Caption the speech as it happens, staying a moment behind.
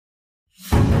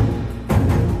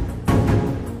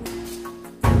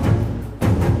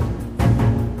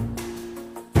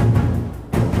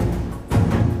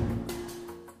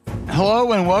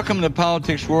Hello and welcome to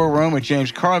Politics War Room with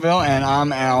James Carville, and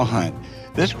I'm Al Hunt.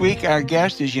 This week, our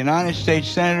guest is United States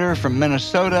Senator from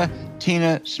Minnesota,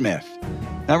 Tina Smith.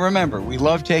 Now remember, we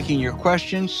love taking your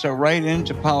questions, so write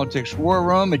into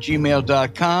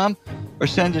politicswarroom@gmail.com or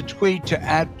send a tweet to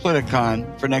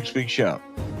 @Politicon for next week's show.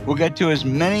 We'll get to as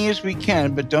many as we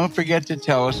can, but don't forget to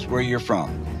tell us where you're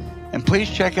from. And please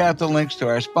check out the links to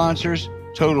our sponsors,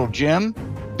 Total Gym,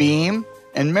 Beam,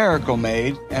 and Miracle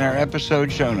Made in our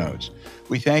episode show notes.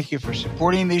 We thank you for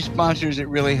supporting these sponsors. It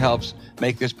really helps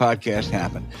make this podcast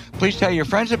happen. Please tell your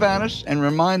friends about us and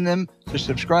remind them to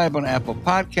subscribe on Apple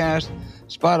Podcasts,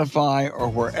 Spotify, or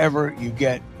wherever you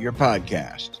get your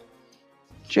podcast.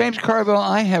 James Carville,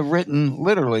 I have written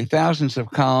literally thousands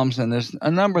of columns, and there's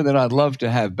a number that I'd love to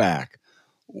have back.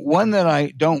 One that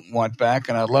I don't want back,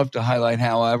 and I'd love to highlight,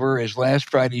 however, is last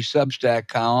Friday's Substack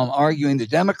column arguing the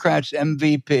Democrats'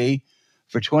 MVP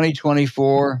for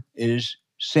 2024 is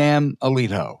Sam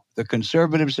Alito, the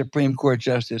conservative Supreme Court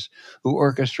justice who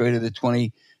orchestrated the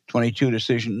 2022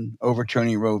 decision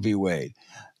overturning Roe v. Wade,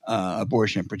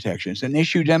 abortion protections, an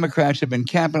issue Democrats have been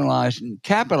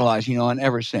capitalizing on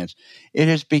ever since. It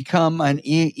has become an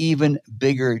even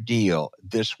bigger deal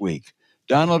this week.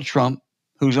 Donald Trump,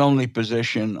 whose only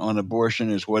position on abortion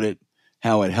is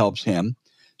how it helps him,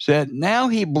 said now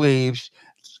he believes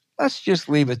let's just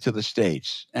leave it to the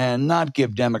states and not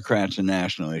give Democrats a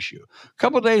national issue. A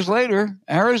couple of days later,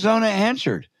 Arizona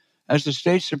answered as the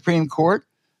state Supreme Court,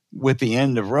 with the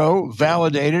end of Roe,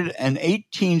 validated an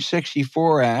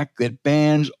 1864 act that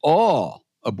bans all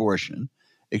abortion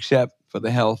except for the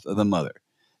health of the mother.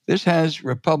 This has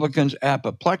Republicans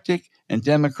apoplectic and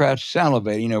Democrats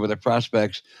salivating over the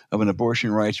prospects of an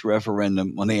abortion rights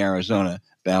referendum on the Arizona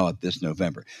ballot this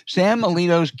November. Sam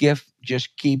Alito's gift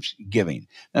just keeps giving.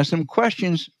 Now, some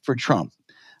questions for Trump,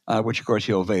 which, of course,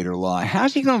 he'll evade or lie.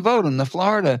 How's he going to vote in the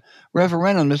Florida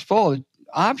referendum this fall? The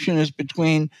option is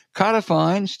between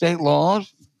codifying state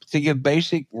laws to give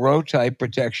basic Roe-type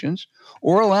protections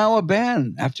or allow a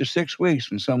ban after 6 weeks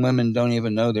when some women don't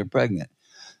even know they're pregnant.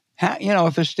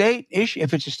 If it's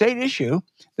a state issue,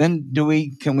 then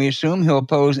can we assume he'll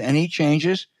oppose any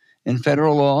changes in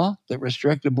federal law that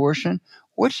restrict abortion?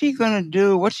 What's he going to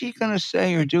do? What's he going to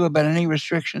say or do about any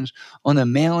restrictions on the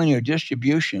mailing or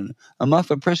distribution of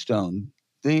mifepristone,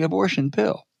 the abortion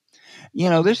pill?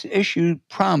 This issue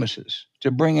promises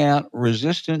to bring out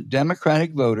resistant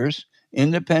Democratic voters,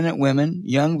 independent women,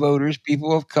 young voters,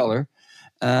 people of color,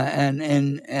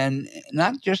 and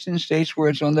not just in states where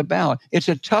it's on the ballot. It's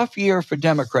a tough year for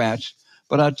Democrats,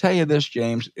 but I'll tell you this,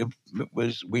 James,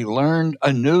 we learned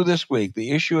anew this week,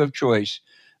 the issue of choice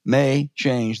may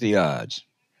change the odds.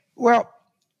 Well,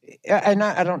 and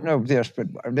I don't know this, but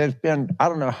there's been, I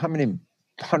don't know how many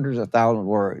hundreds of thousands of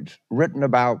words written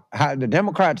about how the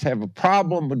Democrats have a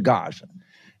problem with Gaza,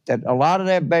 that a lot of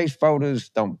their base voters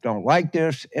don't like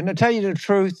this. And to tell you the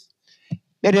truth,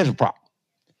 it is a problem.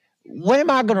 When am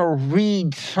I going to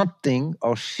read something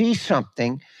or see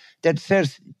something that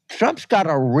says Trump's got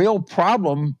a real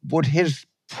problem with his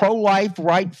pro-life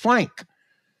right flank?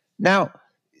 Now,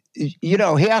 he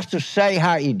has to say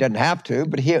how he doesn't have to,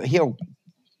 but he'll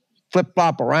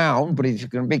flip-flop around, but he's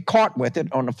going to be caught with it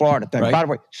on the Florida thing. Right. By the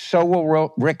way, so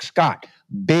will Rick Scott.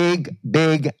 Big,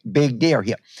 big, big deal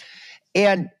here.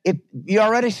 And if you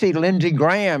already see Lindsey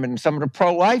Graham and some of the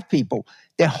pro-life people,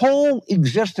 their whole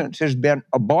existence has been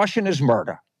abortion is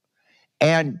murder.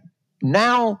 And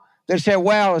now they say,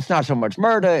 well, it's not so much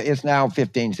murder, it's now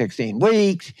 15, 16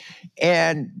 weeks.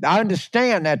 And I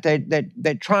understand that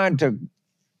they're trying to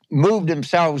move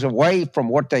themselves away from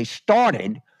what they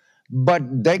started, but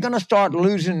they're going to start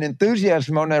losing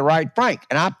enthusiasm on their right flank.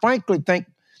 And I frankly think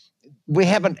we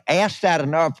haven't asked that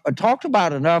enough, or talked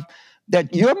about enough,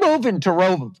 that you're moving to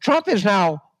Roe. Trump is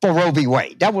now for Roe v.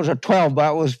 Wade. That was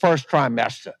that was first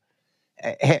trimester.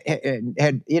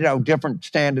 Had different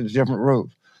standards, different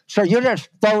rules. So you just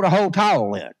throw the whole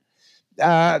towel in.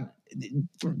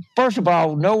 First of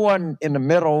all, no one in the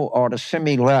middle or the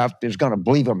semi-left is going to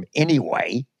believe him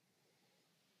anyway.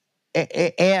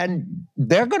 And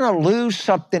they're going to lose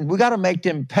something. We got to make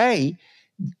them pay.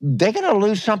 They're going to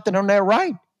lose something on their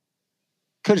right.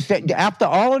 Because after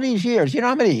all of these years,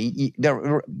 how many,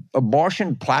 the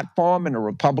abortion platform in the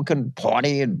Republican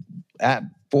Party and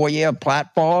 4-year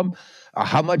platform,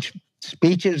 how much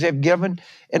speeches they've given,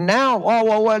 and now,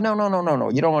 no,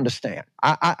 you don't understand.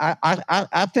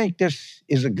 I think this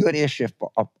is a good issue for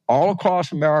all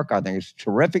across America. I think it's a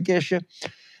terrific issue.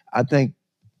 I think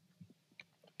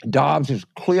Dobbs is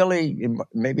clearly,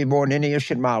 maybe more than any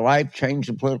issue in my life, changed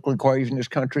the political equation in this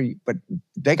country, but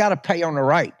they got to pay on the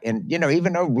right. And,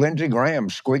 even though Lindsey Graham,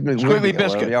 Squiggly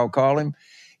biscuit, y'all call him,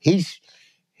 He's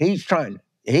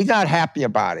not happy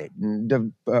about it. And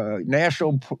the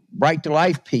National Right to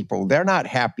Life people, they're not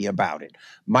happy about it.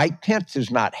 Mike Pence is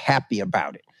not happy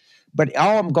about it. But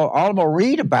all I'm going to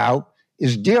read about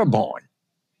is Dearborn,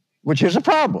 which is a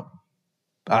problem.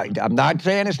 I'm not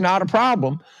saying it's not a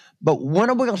problem, but when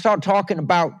are we going to start talking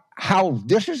about how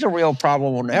this is a real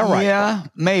problem on their right? Yeah,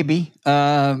 maybe.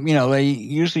 They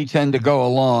usually tend to go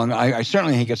along. I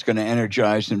certainly think it's going to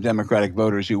energize some Democratic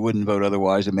voters who wouldn't vote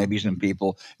otherwise, and maybe some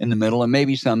people in the middle, and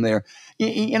maybe some there.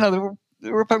 The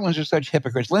Republicans are such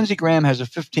hypocrites. Lindsey Graham has a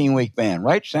 15-week ban,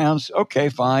 right? Sounds okay,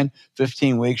 fine.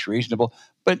 15 weeks, reasonable.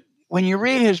 But when you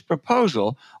read his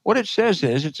proposal, what it says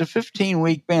is it's a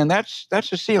 15-week ban. That's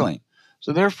a ceiling.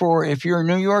 So therefore, if you're in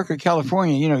New York or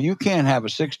California, you can't have a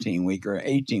 16-week or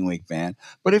 18-week ban.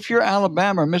 But if you're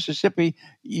Alabama or Mississippi,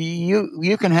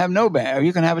 you can have no ban, or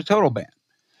you can have a total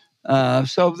ban.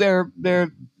 So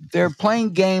they're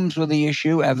playing games with the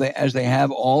issue as they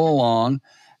have all along.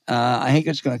 I think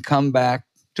it's going to come back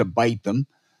to bite them.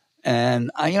 And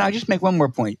I just make one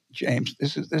more point, James.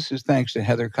 This is thanks to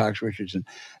Heather Cox Richardson.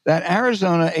 That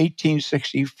Arizona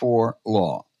 1864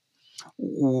 law.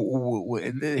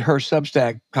 Her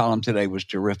Substack column today was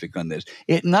terrific on this.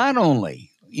 It not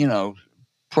only,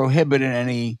 prohibited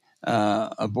any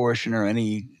abortion or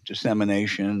any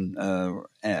dissemination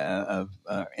of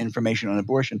information on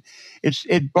abortion.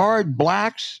 It barred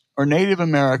blacks or Native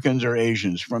Americans or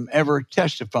Asians from ever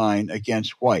testifying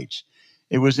against whites.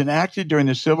 It was enacted during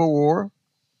the Civil War.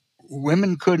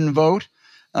 Women couldn't vote,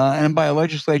 and by a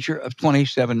legislature of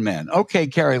 27 men. Okay,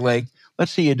 Carrie Lake,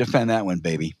 let's see you defend that one,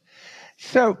 baby.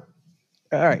 So,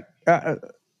 all right.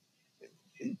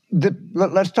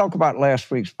 Let's talk about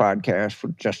last week's podcast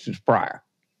with Justice Breyer,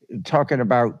 talking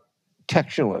about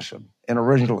textualism and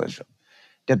originalism,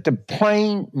 that the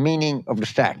plain meaning of the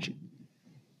statute.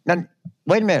 Now,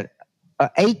 wait a minute.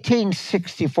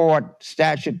 1864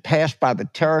 statute passed by the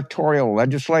territorial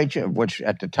legislature, of which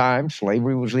at the time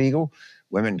slavery was legal.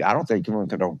 Women, I don't think women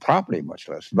could own property, much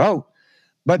less vote.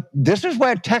 But this is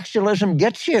where textualism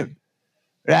gets you.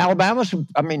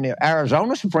 The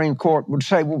Arizona Supreme Court would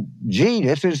say, well, gee,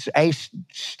 this is a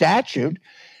statute.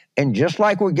 And just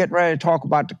like we're getting ready to talk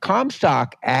about the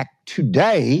Comstock Act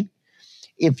today,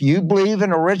 if you believe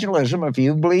in originalism, if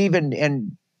you believe in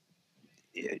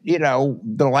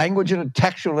the language of the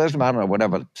textualism, I don't know,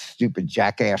 whatever stupid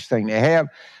jackass thing they have,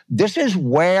 this is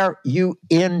where you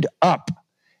end up.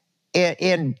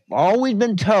 And always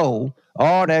been told,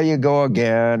 oh, there you go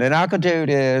again, and I could do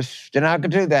this, and I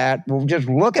could do that. Well, just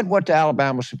look at what the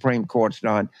Alabama Supreme Court's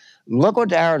done. Look what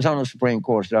the Arizona Supreme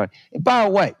Court's done. And by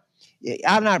the way,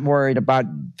 I'm not worried about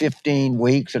 15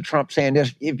 weeks of Trump saying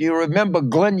this. If you remember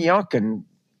Glenn Youngkin,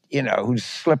 who's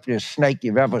slippiest snake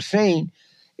you've ever seen,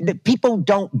 the people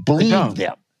don't believe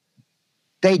them.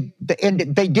 They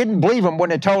didn't believe them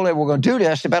when they told they were going to do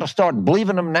this. They better start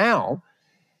believing them now.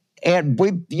 And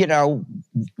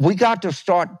we got to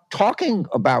start talking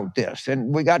about this.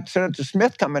 And we got Senator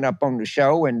Smith coming up on the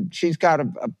show, and she's got a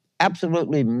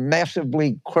absolutely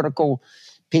massively critical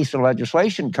piece of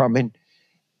legislation coming.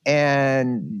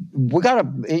 And we got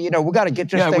to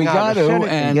get this thing out of the Senate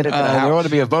and get it to the House. There ought to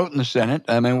be a vote in the Senate.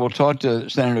 I mean, we'll talk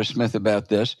to Senator Smith about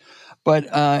this. But,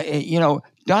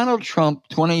 Donald Trump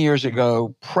 20 years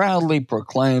ago proudly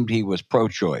proclaimed he was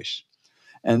pro-choice.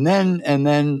 And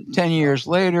then 10 years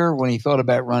later, when he thought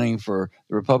about running for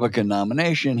the Republican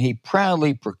nomination, he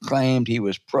proudly proclaimed he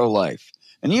was pro-life.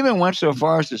 And even went so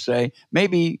far as to say,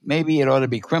 maybe it ought to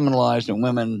be criminalized and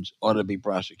women ought to be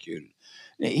prosecuted.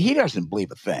 He doesn't believe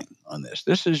a thing on this.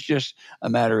 This is just a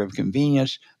matter of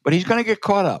convenience, but he's going to get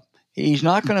caught up. He's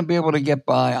not going to be able to get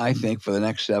by, I think, for the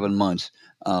next 7 months,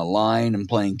 lying and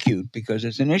playing cute, because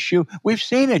it's an issue. We've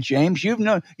seen it, James.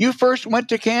 You first went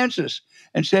to Kansas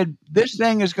and said, this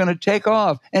thing is going to take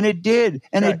off. And it did.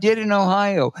 And It did in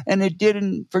Ohio. And it did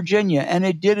in Virginia. And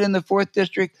it did in the 4th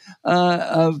District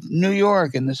of New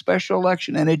York in the special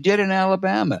election. And it did in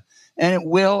Alabama. And it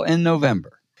will in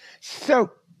November.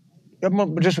 So I'm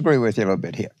going to disagree with you a little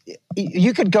bit here.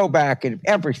 You could go back, and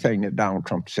everything that Donald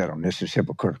Trump said on this is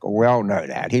hypocritical. We all know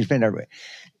that. He's been everywhere.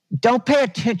 Don't pay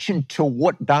attention to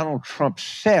what Donald Trump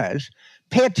says.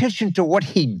 Pay attention to what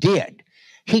he did.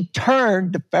 He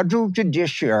turned the federal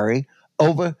judiciary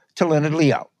over to Leonard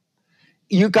Leo.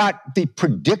 You got the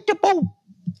predictable.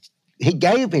 He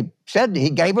said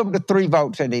he gave him the 3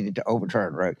 votes they needed to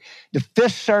overturn, right? The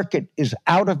Fifth Circuit is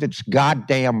out of its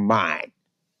goddamn mind,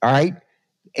 all right?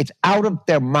 It's out of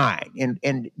their mind.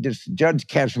 And this Judge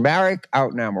Kaczmarek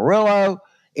out in Amarillo,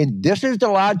 and this is the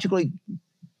logical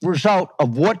result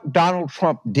of what Donald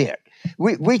Trump did.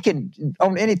 We can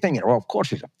own anything. Well, of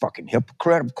course he's a fucking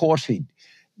hypocrite. Of course he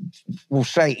will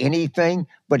say anything,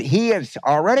 but he has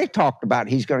already talked about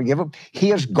he's going to give them.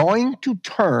 He is going to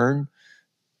turn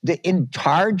the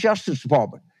entire Justice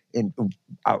Department. And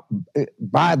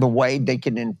by the way, they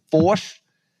can enforce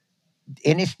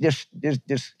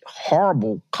this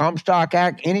horrible Comstock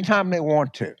Act anytime they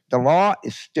want to. The law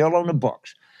is still on the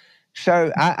books.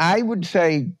 So I would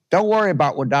say, don't worry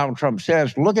about what Donald Trump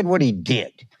says. Look at what he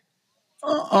did.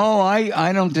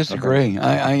 I don't disagree.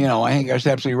 Okay. I think that's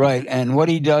absolutely right. And what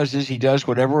he does is he does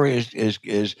whatever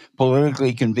is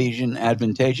politically convenient,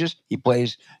 advantageous. He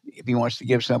plays, if he wants to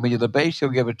give somebody to the base, he'll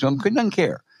give it to him. Doesn't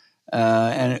care.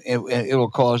 And it will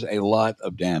cause a lot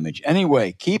of damage.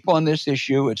 Anyway, keep on this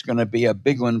issue. It's going to be a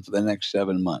big one for the next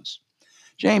 7 months.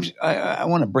 James, I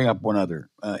want to bring up one other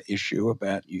issue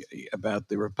about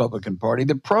the Republican Party.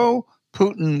 The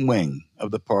pro-Putin wing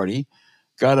of the party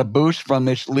got a boost from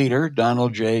its leader,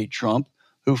 Donald J. Trump,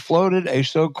 who floated a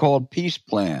so-called peace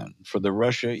plan for the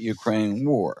Russia-Ukraine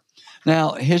war.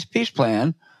 Now, his peace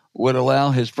plan would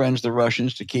allow his friends, the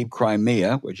Russians, to keep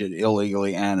Crimea, which it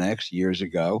illegally annexed years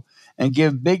ago, and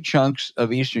give big chunks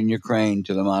of eastern Ukraine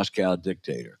to the Moscow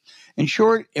dictator. In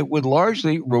short, it would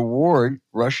largely reward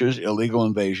Russia's illegal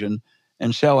invasion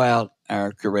and sell out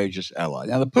our courageous ally.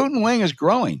 Now, the Putin wing is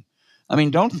growing. I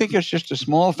mean, don't think it's just a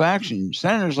small faction.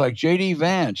 Senators like J.D.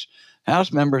 Vance,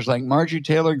 House members like Marjorie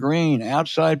Taylor Greene,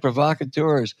 outside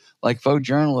provocateurs like faux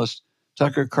journalist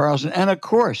Tucker Carlson, and of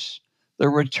course, the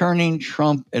returning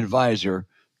Trump advisor,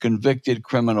 convicted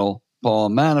criminal Paul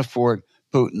Manafort,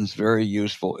 Putin's very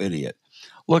useful idiot.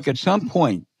 Look, at some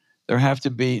point, there have to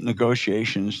be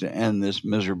negotiations to end this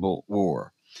miserable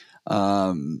war.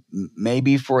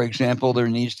 Maybe, for example, there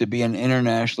needs to be an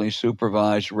internationally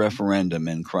supervised referendum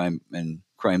in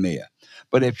Crimea.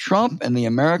 But if Trump and the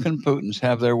American Putins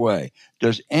have their way,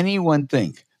 does anyone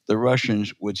think the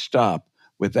Russians would stop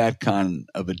with that kind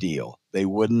of a deal? They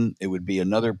wouldn't. It would be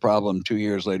another problem 2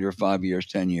 years later, 5 years,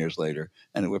 10 years later,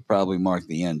 and it would probably mark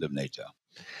the end of NATO.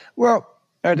 Well,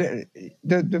 the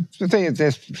thing is,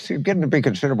 there's getting to be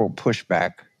considerable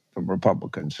pushback from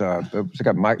Republicans. It's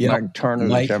got Mike Turner,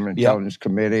 the Chairman of the Intelligence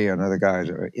Committee, and other guys.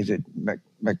 Is it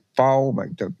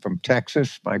McFaul from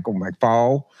Texas, Michael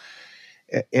McFaul?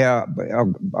 Yeah, but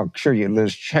I'm sure you,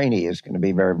 Liz Cheney is going to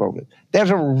be very vocal. There's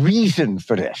a reason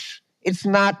for this. It's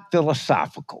not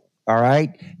philosophical, all right?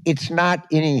 It's not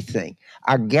anything.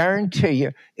 I guarantee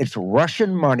you it's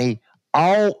Russian money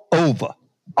all over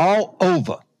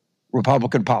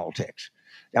Republican politics.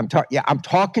 I'm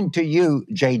talking to you,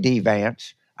 J.D.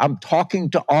 Vance. I'm talking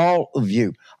to all of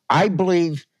you. I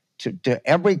believe to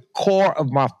every core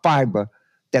of my fiber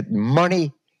that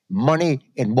money,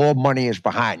 and more money is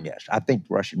behind this. I think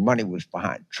Russian money was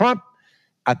behind Trump.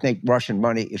 I think Russian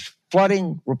money is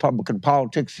flooding Republican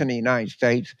politics in the United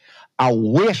States. I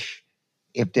wish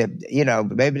maybe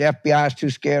the FBI is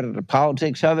too scared of the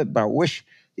politics of it, but I wish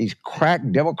these crack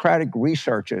Democratic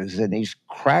researchers and these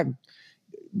crack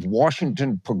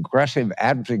Washington progressive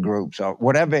advocacy groups or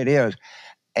whatever it is,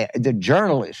 the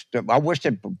journalists, I wish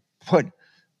they'd put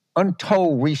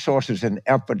untold resources and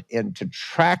effort into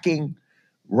tracking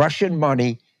Russian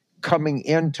money coming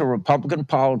into Republican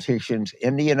politicians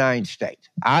in the United States.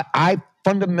 I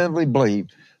fundamentally believe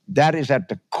that is at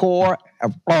the core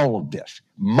of all of this.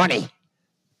 Money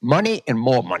and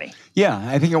more money. Yeah,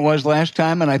 I think it was last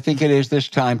time, and I think it is this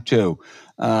time too.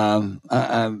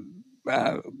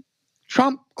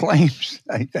 Trump claims,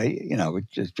 it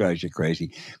just drives you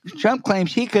crazy. Trump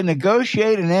claims he can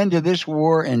negotiate an end to this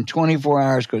war in 24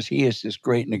 hours because he is this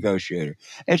great negotiator.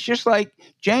 It's just like,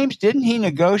 James, didn't he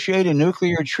negotiate a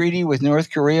nuclear treaty with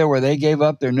North Korea where they gave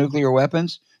up their nuclear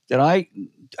weapons?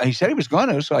 He said he was going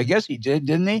to, so I guess he did,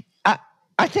 didn't he?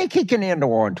 I think he can end the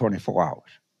war in 24 hours.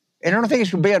 And I don't think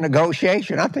it's going to be a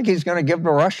negotiation. I think he's going to give the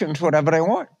Russians whatever they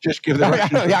want. Just give the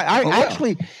Russians.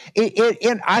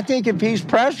 I think if he's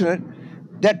president,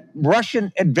 that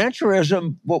Russian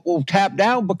adventurism will tap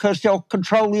down because they'll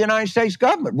control the United States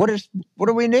government. What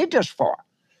do we need this for?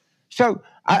 So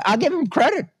I give him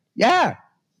credit. Yeah,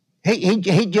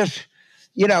 he just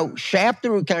shaft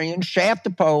the Ukrainians, shaft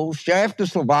the Poles, shaft the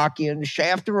Slovakians,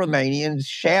 shaft the Romanians,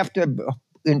 shaft the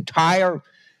entire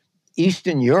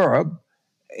Eastern Europe.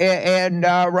 And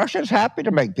Russia's happy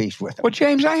to make peace with him. Well,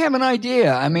 James, I have an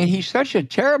idea. I mean, he's such a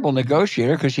terrible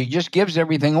negotiator because he just gives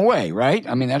everything away, right?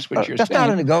 I mean, that's what you're saying. That's not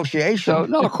a negotiation. So,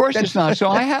 no, of course it's not. So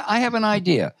I have an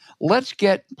idea. Let's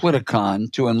get Politicon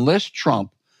to enlist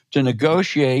Trump to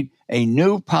negotiate a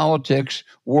new politics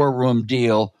war room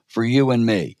deal for you and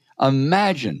me.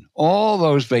 Imagine all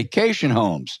those vacation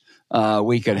homes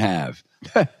we could have.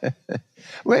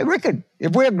 We could,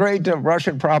 if we agreed to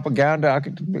Russian propaganda,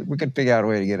 we could figure out a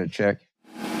way to get a check.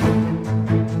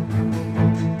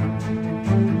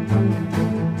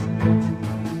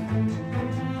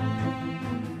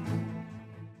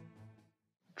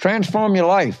 Transform your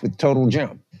life with Total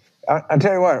Gym. I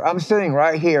tell you what, I'm sitting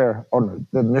right here on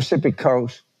the Mississippi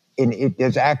coast, and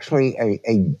there's actually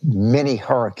a mini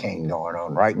hurricane going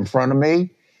on right in front of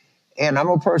me. And I'm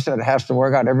a person that has to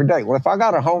work out every day. Well, if I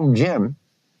got a home gym,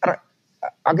 I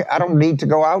don't need to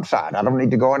go outside. I don't need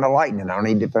to go in the lightning. I don't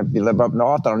need to, if you live up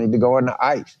north, I don't need to go in the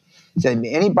ice. So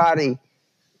anybody,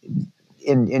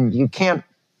 and you can't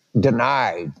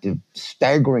deny the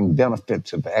staggering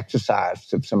benefits of exercise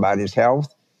to somebody's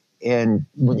health. And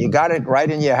when you got it right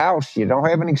in your house, you don't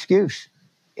have an excuse.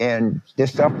 And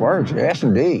this stuff works. Yes,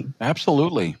 indeed.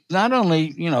 Absolutely. Not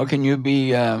only, can you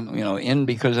be, in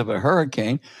because of a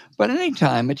hurricane, but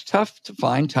anytime it's tough to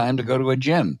find time to go to a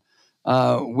gym.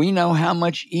 We know how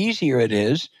much easier it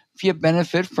is if you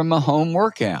benefit from a home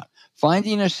workout.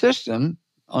 Finding a system,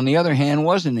 on the other hand,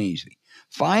 wasn't easy.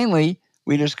 Finally,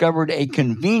 we discovered a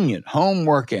convenient home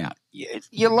workout.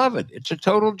 You love it. It's a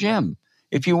Total Gym.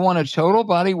 If you want a total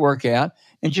body workout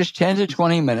in just 10 to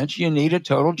 20 minutes, you need a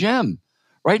Total Gym.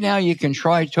 Right now, you can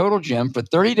try Total Gym for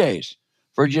 30 days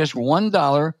for just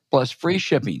 $1 plus free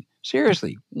shipping.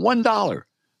 Seriously, $1.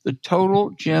 The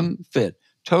Total Gym Fit.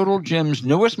 Total Gym's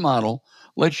newest model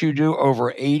lets you do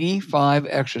over 85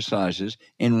 exercises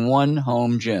in one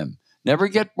home gym. Never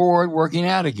get bored working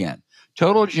out again.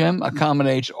 Total Gym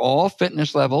accommodates all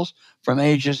fitness levels from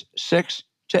ages 6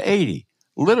 to 80.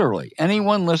 Literally,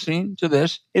 anyone listening to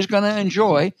this is going to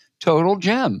enjoy Total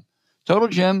Gym. Total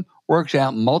Gym works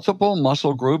out multiple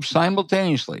muscle groups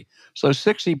simultaneously, so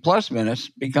 60 plus minutes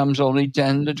becomes only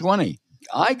 10 to 20.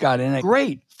 I got in a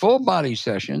great full body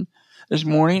session this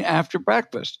morning after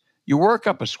breakfast. You work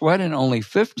up a sweat in only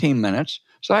 15 minutes,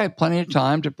 so I had plenty of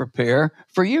time to prepare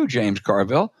for you, James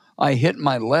Carville. I hit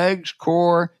my legs,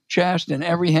 core, chest, and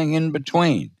everything in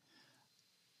between.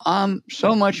 I'm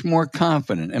so much more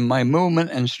confident in my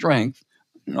movement and strength.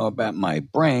 I don't know about my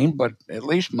brain, but at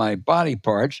least my body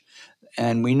parts.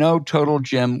 And we know Total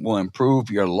Gym will improve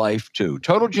your life too.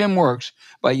 Total Gym works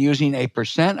by using a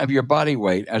 % of your body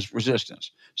weight as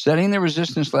resistance. Setting the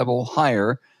resistance level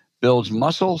higher builds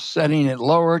muscle, setting it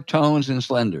lower tones and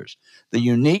slenders. The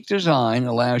unique design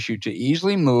allows you to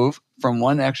easily move from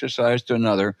one exercise to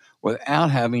another without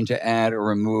having to add or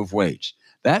remove weights.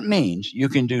 That means you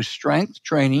can do strength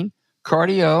training,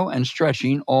 cardio, and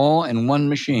stretching all in one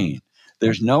machine.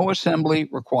 There's no assembly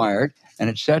required, and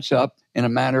it sets up in a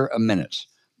matter of minutes.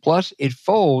 Plus, it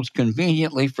folds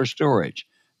conveniently for storage.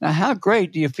 Now, how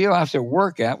great do you feel after a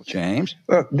workout, James?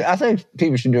 Well, I think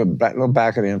people should do a little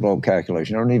back-of-the-envelope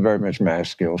calculation. You don't need very much math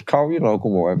skills. Call your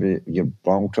local, wherever you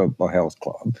belong to a health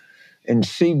club, and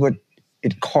see what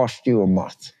it costs you a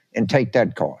month, and take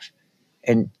that cost.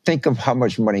 And think of how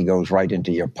much money goes right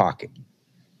into your pocket.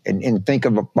 And think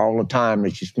of all the time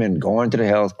that you spend going to the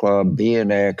health club, being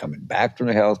there, coming back from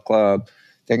the health club,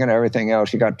 thinking of everything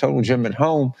else. You got Total Gym at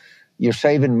home. You're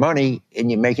saving money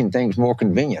and you're making things more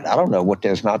convenient. I don't know what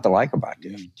there's not to like about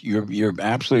this. You're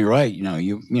absolutely right.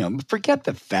 Forget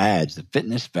the fads, the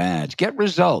fitness fads. Get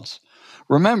results.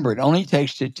 Remember, it only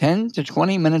takes 10 to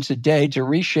 20 minutes a day to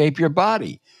reshape your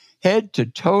body. Head to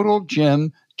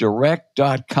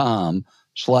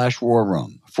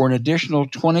totalgymdirect.com/warroom for an additional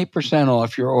 20%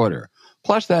 off your order.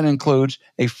 Plus, that includes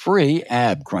a free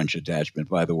ab crunch attachment,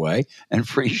 by the way, and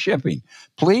free shipping.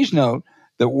 Please note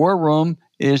that War Room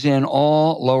is in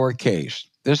all lowercase.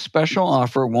 This special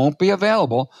offer won't be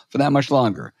available for that much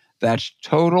longer. That's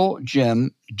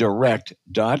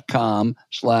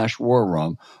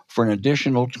totalgymdirect.com/warroom for an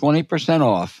additional 20%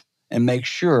 off. And make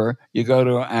sure you go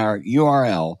to our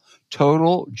URL,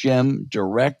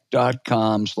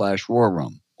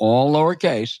 totalgymdirect.com/warroom, all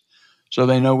lowercase, so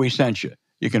they know we sent you.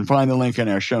 You can find the link in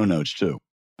our show notes, too.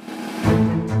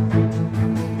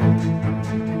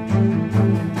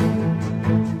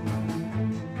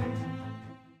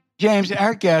 James,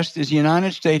 our guest is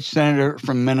United States Senator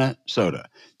from Minnesota,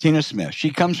 Tina Smith. She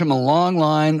comes from a long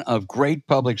line of great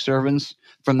public servants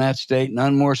from that state,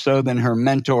 none more so than her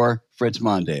mentor, Fritz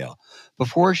Mondale.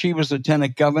 Before she was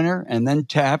lieutenant governor and then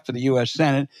tapped for the U.S.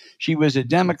 Senate, she was a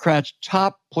Democrat's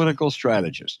top political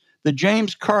strategist, the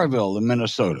James Carville of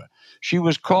Minnesota. She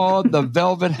was called the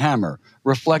Velvet Hammer,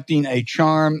 reflecting a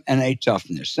charm and a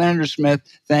toughness. Senator Smith,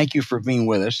 thank you for being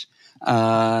with us.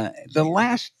 The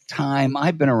last time,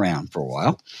 I've been around for a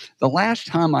while, the last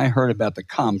time I heard about the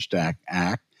Comstock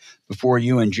Act, before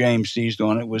you and James seized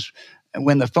on it, was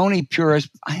when the phony purists,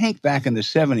 I think back in the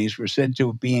 70s, were said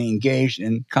to be engaged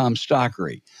in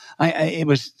Comstockery. It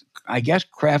was, I guess,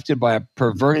 crafted by a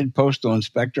perverted postal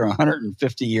inspector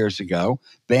 150 years ago,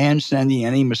 banned sending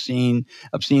any obscene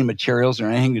materials or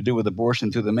anything to do with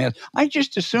abortion through the mail. I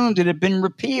just assumed it had been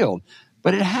repealed.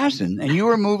 but it hasn't, and you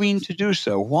are moving to do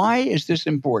so. Why is this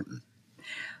important?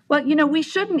 Well, we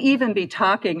shouldn't even be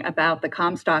talking about the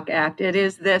Comstock Act. It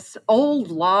is this old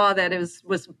law that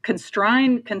was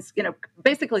constrained,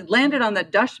 basically landed on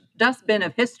the dustbin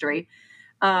of history,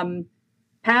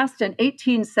 passed in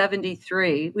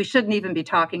 1873. We shouldn't even be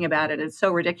talking about it. It's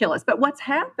so ridiculous. But what's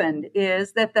happened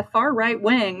is that the far right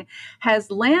wing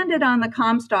has landed on the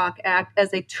Comstock Act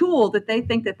as a tool that they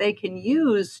think that they can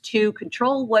use to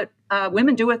control what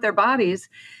women do with their bodies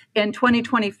in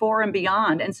 2024 and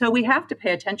beyond. And so we have to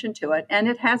pay attention to it. And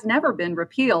it has never been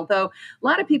repealed, though a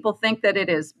lot of people think that it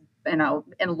is,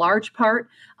 in large part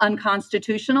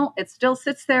unconstitutional. It still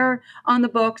sits there on the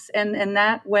books. And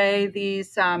that way,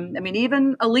 these,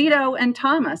 even Alito and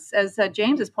Thomas, as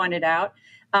James has pointed out,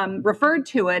 referred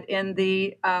to it in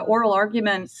the oral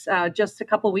arguments just a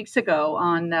couple weeks ago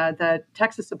on the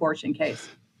Texas abortion case.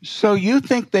 So you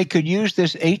think they could use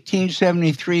this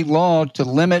 1873 law to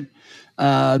limit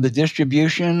the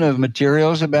distribution of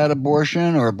materials about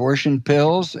abortion or abortion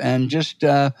pills and just,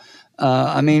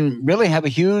 really have a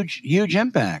huge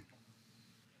impact?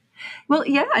 Well,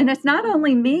 yeah, and it's not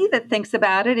only me that thinks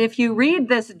about it. If you read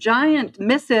this giant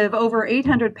missive, over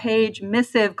 800-page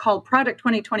missive called Project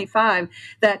 2025,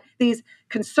 that these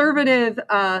conservative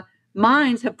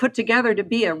minds have put together to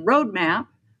be a roadmap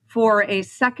for a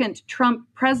second Trump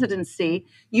presidency,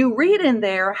 you read in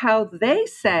there how they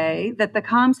say that the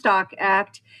Comstock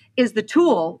Act is the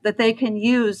tool that they can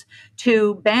use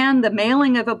to ban the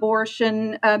mailing of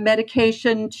abortion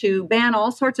medication, to ban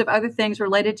all sorts of other things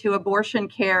related to abortion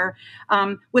care,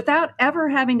 without ever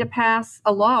having to pass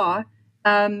a law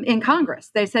in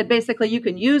Congress. They said, basically, you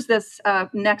can use this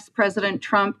next President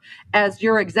Trump as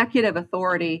your executive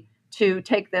authority to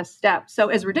take this step. So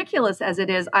as ridiculous as it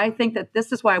is, I think that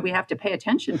this is why we have to pay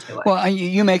attention to it. Well,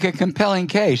 you make a compelling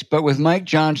case, but with Mike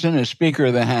Johnson as Speaker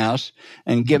of the House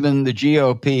and given the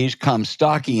GOP's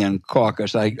Comstockian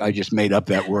caucus, I just made up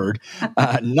that word,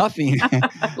 nothing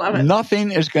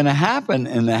is going to happen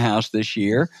in the House this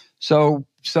year. So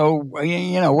what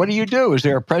do you do? Is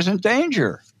there a present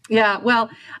danger? Yeah, well,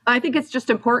 I think it's just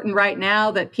important right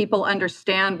now that people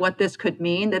understand what this could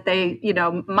mean, that they,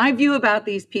 my view about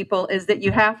these people is that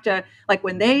you have to,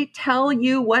 when they tell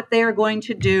you what they are going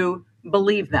to do,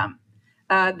 believe them,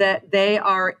 that they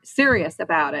are serious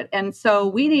about it. And so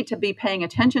we need to be paying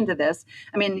attention to this.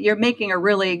 I mean, you're making a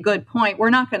really good point. We're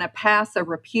not going to pass a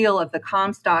repeal of the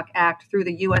Comstock Act through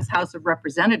the U.S. House of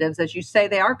Representatives. As you say,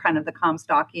 they are kind of the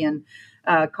Comstockian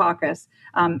caucus.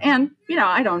 And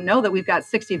I don't know that we've got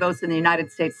 60 votes in the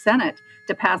United States Senate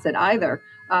to pass it either.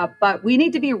 But we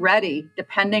need to be ready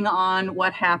depending on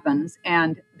what happens.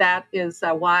 And that is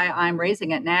why I'm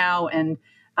raising it now and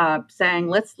saying,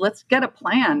 let's get a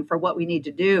plan for what we need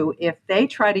to do if they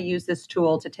try to use this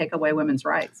tool to take away women's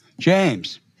rights.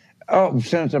 James. Oh,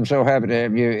 Senator, I'm so happy to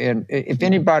have you. And if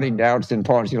anybody doubts in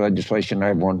policy legislation, I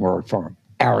have one word for them: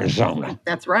 Arizona.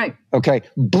 That's right. Okay.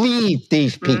 Believe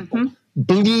these people. Mm-hmm.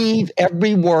 Believe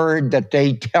every word that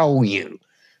they tell you,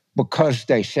 because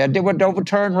they said they would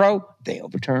overturn Roe. They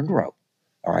overturned Roe.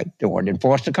 All right. They wanted to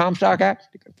enforce the Comstock Act.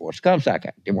 They could enforce the Comstock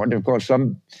Act. They wanted to enforce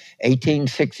some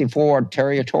 1864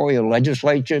 territorial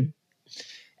legislature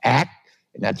act,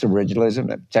 and that's originalism.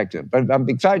 That protects it. But I'm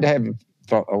excited to have you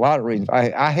for a lot of reasons.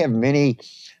 I have many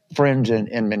friends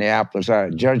in Minneapolis.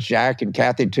 Judge Jack and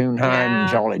Kathy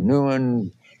Thunheim, Charlie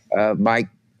Newen, Mike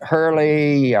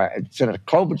Hurley, Senator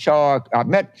Klobuchar. I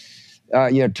met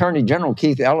your Attorney General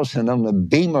Keith Ellison on the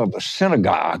beam of a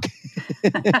synagogue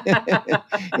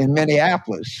in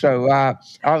Minneapolis. So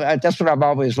that's what I've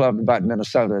always loved about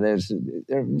Minnesota. There's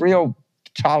real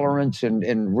tolerance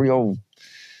and real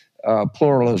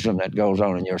pluralism that goes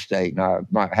on in your state, and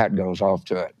my hat goes off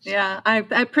to it. Yeah, I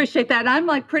appreciate that.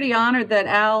 I'm pretty honored that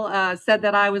Al said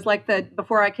that I was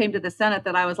before I came to the Senate,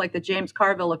 that I was like the James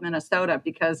Carville of Minnesota,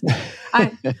 because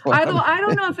I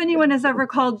don't know if anyone has ever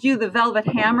called you the Velvet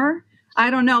Hammer. I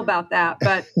don't know about that,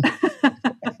 but.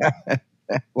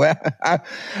 Well,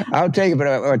 I'll tell you, but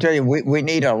I'll tell you, we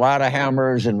need a lot of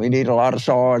hammers, and we need a lot of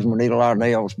saws, and we need a lot of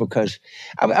nails, because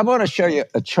I want to show you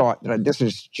a chart. This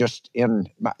is just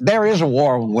there is a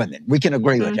war on women. We can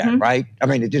agree with that, right? I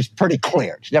mean, it's just pretty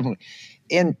clear. It's definitely,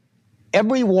 in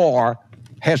every war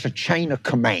has a chain of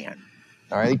command,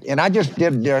 all right? And I just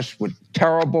did this with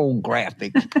terrible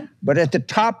graphics, but at the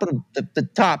top of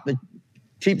the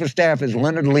chief of staff is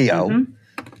Leonard Leo.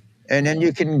 And then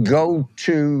you can go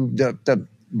to the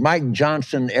Mike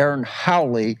Johnson, Aaron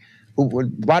Howley, who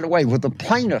would, by the way, were the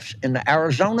plaintiffs in the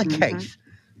Arizona case.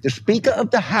 The Speaker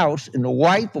of the House and the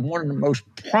wife of one of the most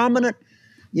prominent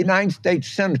United States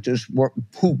senators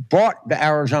who brought the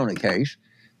Arizona case.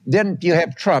 Then you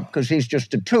have Trump because he's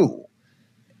just a tool.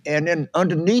 And then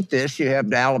underneath this, you have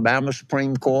the Alabama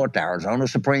Supreme Court, the Arizona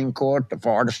Supreme Court, the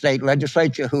Florida State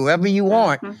Legislature, whoever you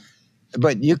want.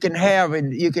 But you can have,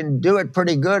 and you can do it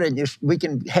pretty good, and we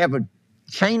can have a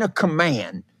chain of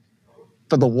command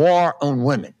for the war on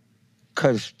women,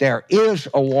 because there is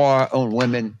a war on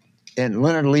women, and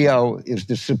Leonard Leo is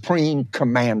the supreme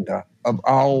commander of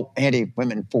all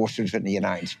anti-women forces in the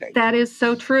United States. That is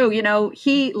so true. You know,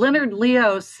 Leonard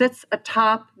Leo sits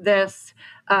atop this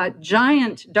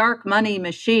giant dark money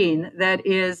machine that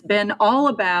has been all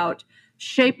about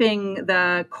shaping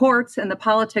the courts and the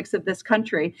politics of this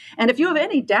country. And if you have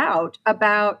any doubt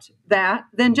about that,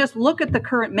 then just look at the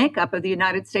current makeup of the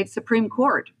United States Supreme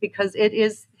Court, because it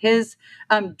is his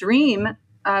dream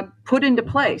put into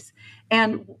place.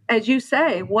 And as you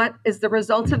say, what is the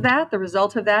result of that? The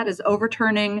result of that is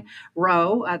overturning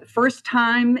Roe. The first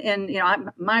time in,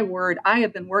 my word, I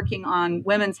have been working on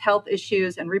women's health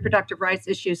issues and reproductive rights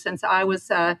issues since I was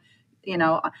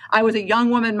I was a young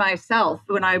woman myself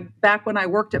back when I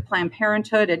worked at Planned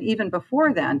Parenthood, and even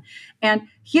before then. And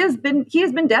he has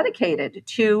been dedicated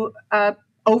to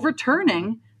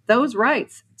overturning those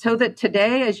rights, so that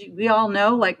today, as we all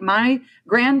know, like my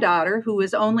granddaughter, who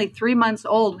is only 3 months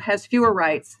old, has fewer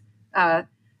rights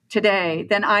today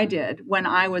than I did when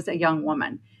I was a young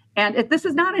woman. And this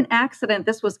is not an accident.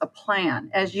 This was a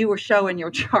plan, as you were showing your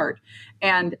chart.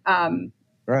 And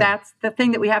right. That's the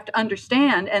thing that we have to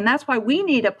understand, and that's why we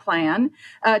need a plan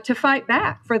to fight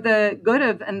back for the good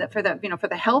of and for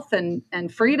the health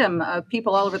and freedom of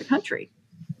people all over the country.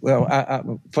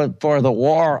 Well, for the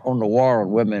war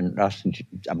on women,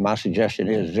 my suggestion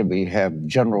is that we have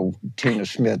General Tina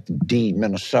Smith, D.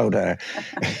 Minnesota,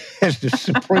 as the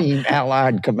supreme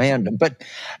Allied commander. But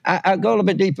I go a little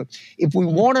bit deeper. If we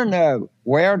want to know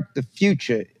where the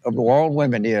future of the war on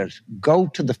women is, go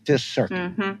to the Fifth Circuit.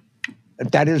 Mm-hmm.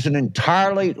 That is an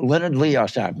entirely Leonard Leo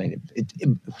side. I mean,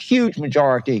 a huge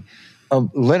majority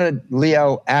of Leonard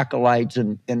Leo acolytes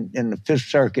in the Fifth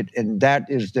Circuit, and that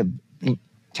is the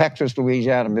Texas,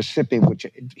 Louisiana, Mississippi, which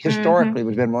historically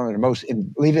has been one of the most,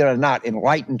 believe it or not,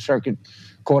 enlightened circuit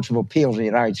courts of appeals in the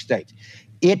United States.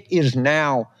 It is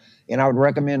now, and I would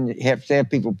recommend have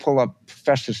people pull up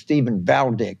Professor Stephen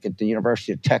Valdick at the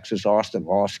University of Texas Austin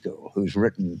Law School, who's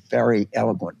written very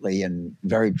eloquently and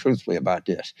very truthfully about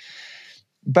this.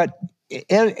 But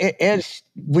as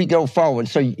we go forward,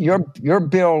 so your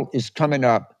bill is coming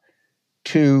up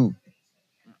to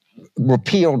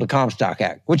repeal the Comstock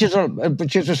Act, which is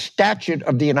a statute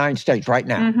of the United States right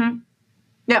now. Mm-hmm.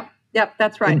 Yep,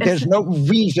 that's right. And there's no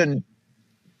reason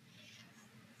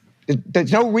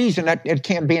that it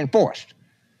can't be enforced.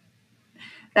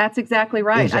 That's exactly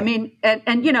right. I mean,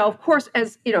 and of course,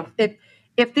 as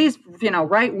if these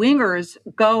right wingers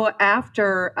go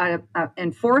after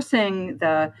enforcing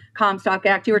the Comstock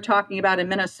Act you were talking about in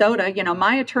Minnesota,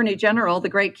 my Attorney General, the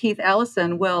great Keith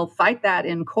Ellison, will fight that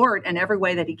in court in every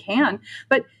way that he can.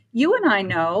 But you and I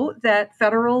know that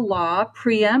federal law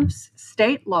preempts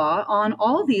state law on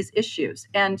all these issues.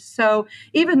 And so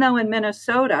even though in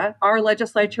Minnesota, our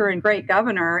legislature and great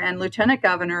governor and lieutenant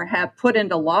governor have put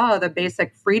into law the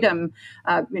basic freedom,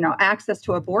 access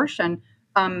to abortion,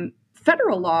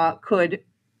 federal law could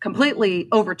completely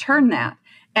overturn that.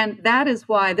 And that is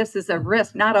why this is a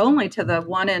risk, not only to the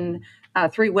 1 in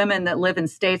 3 women that live in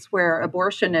states where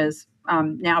abortion is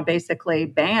now basically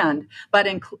banned, but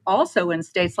also in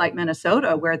states like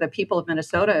Minnesota, where the people of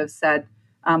Minnesota have said,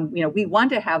 we want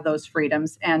to have those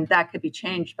freedoms, and that could be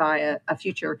changed by a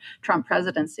future Trump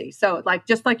presidency. So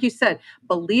just like you said,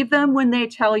 believe them when they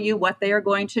tell you what they are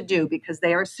going to do, because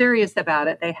they are serious about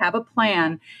it. They have a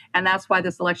plan, and that's why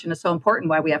this election is so important,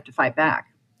 why we have to fight back.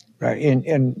 Right,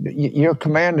 and you're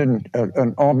commanding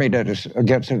an army that is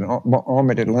against an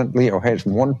army that Leo has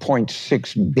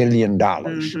 $1.6 billion.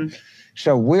 Mm-hmm.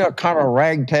 So we are kind of a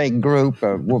ragtag group.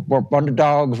 We're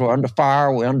underdogs, we're under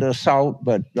fire, we're under assault,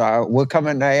 but we're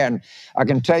coming there. And I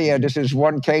can tell you, this is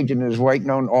one Cajun is waiting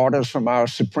on orders from our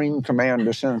Supreme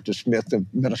Commander, Senator Smith of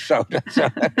Minnesota. So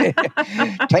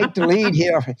take the lead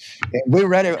here. We're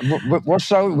ready.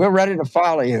 We're ready to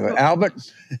follow you, Albert.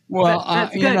 Well,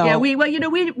 that's good. Yeah,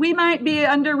 we might be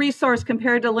under resourced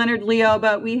compared to Leonard Leo,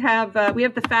 but we have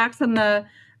the facts and the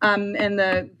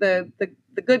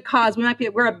good cause. I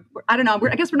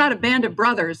guess we're not a band of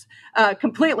brothers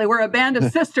completely. We're a band of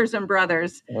sisters and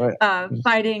brothers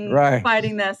fighting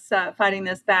this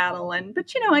battle.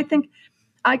 But I think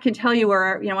I can tell you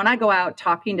when I go out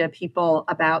talking to people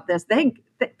about this,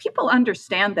 people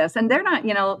understand this, and they're not,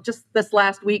 just this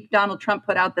last week, Donald Trump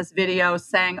put out this video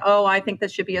saying, I think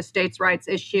this should be a states' rights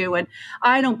issue. And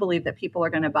I don't believe that people are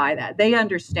going to buy that. They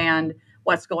understand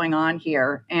what's going on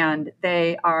here, and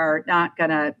they're not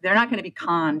gonna be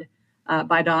conned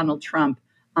by Donald Trump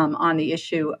on the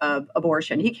issue of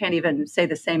abortion. He can't even say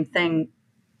the same thing.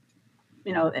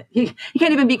 He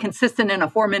can't even be consistent in a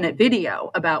 4-minute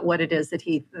video about what it is that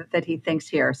he thinks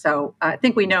here. So I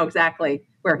think we know exactly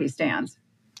where he stands.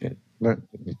 Yeah,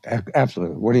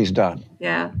 absolutely, what he's done.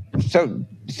 Yeah. So,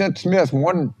 Smith,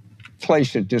 one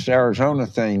place that this Arizona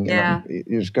thing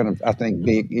is going to, I think,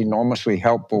 be enormously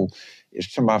helpful is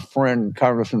to my friend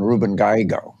Congressman Ruben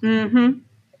Gallego. Mm-hmm.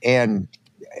 And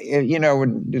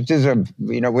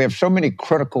we have so many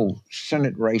critical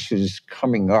Senate races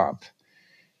coming up.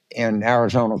 And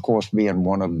Arizona, of course, being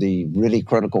one of the really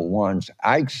critical ones.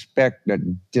 I expect that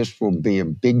this will be a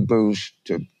big boost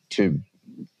to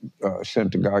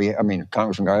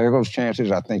Congressman Gallego's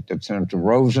chances. I think that Senator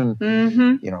Rosen,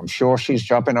 I'm sure she's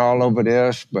jumping all over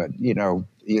this, but, you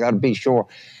got to be sure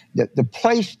that the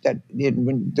place that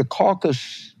when the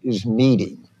caucus is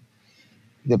meeting,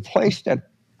 the place that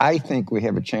I think we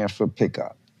have a chance for a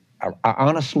pickup, I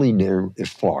honestly do, is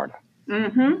Florida.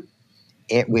 Mm-hmm.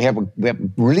 And we have a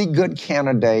really good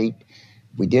candidate.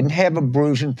 We didn't have a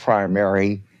bruising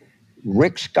primary.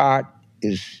 Rick Scott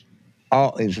is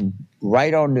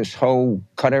right on this whole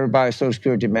cut everybody's Social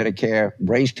Security, Medicare,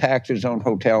 raise taxes on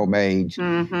hotel maids,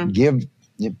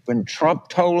 when Trump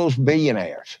told those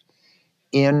billionaires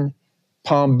in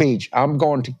Palm Beach, I'm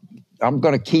going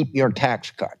to keep your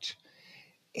tax cuts.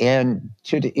 And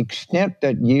to the extent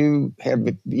that you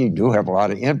do have a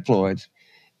lot of influence,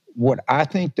 what I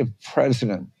think the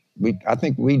president, I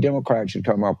think we Democrats should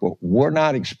come up with, we're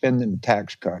not expending the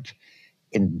tax cuts.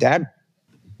 And that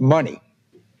money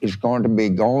is going to be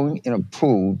going in a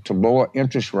pool to lower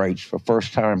interest rates for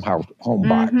first-time home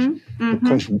buyers.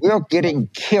 Because we're getting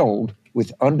killed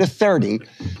with under 30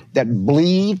 that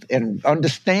believe, and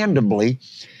understandably,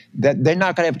 that they're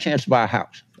not going to have a chance to buy a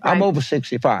house. Right. I'm over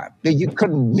 65. You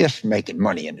couldn't miss making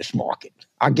money in this market.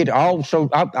 I get Social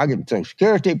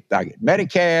Security, I get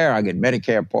Medicare, I get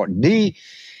Medicare Part D,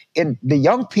 and the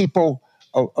young people,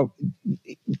 and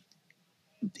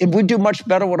we do much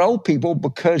better with old people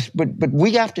but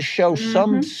we have to show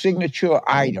some signature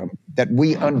item that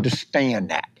we understand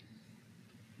that.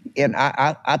 And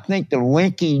I think the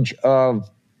linkage of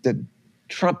the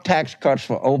Trump tax cuts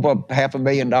for over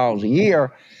 $500,000 a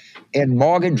year and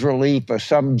mortgage relief or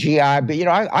some GI bill.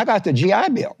 I got the GI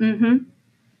Bill.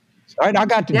 Right, I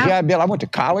got the GI Bill. I went to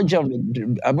college.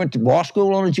 I went to law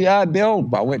school on a GI Bill.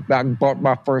 I bought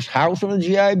my first house on a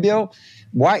GI Bill.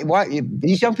 Why?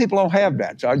 These young people don't have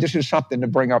that. So this is something to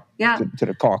bring up to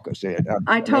the caucus.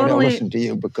 I totally listen to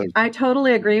you because I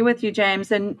totally agree with you,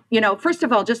 James. And first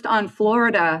of all, just on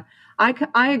Florida,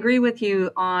 I agree with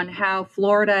you on how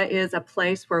Florida is a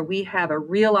place where we have a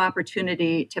real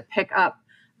opportunity to pick up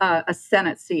a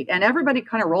Senate seat. And everybody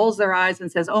kind of rolls their eyes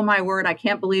and says, oh, my word, I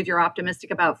can't believe you're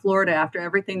optimistic about Florida after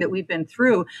everything that we've been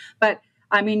through. But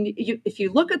I mean, if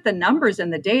you look at the numbers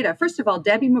and the data, first of all,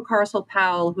 Debbie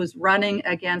McCarcel-Powell, who's running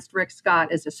against Rick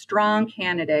Scott, is a strong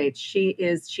candidate.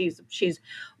 She's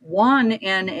won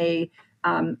in a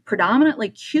predominantly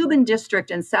Cuban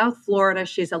district in South Florida.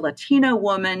 She's a Latino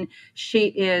woman. She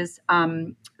is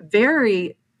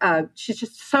she's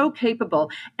just so capable.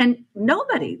 And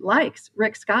nobody likes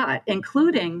Rick Scott,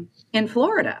 including in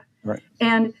Florida. Right.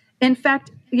 And in fact,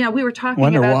 we were talking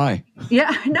about... Wonder why. Yeah,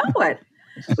 I know it.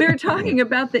 We were talking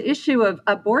about the issue of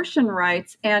abortion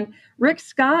rights. And Rick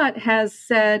Scott has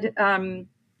said, I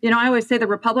always say the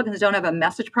Republicans don't have a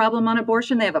message problem on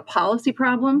abortion. They have a policy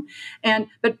problem.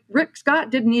 But Rick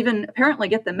Scott didn't even apparently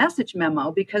get the message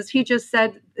memo, because he just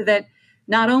said that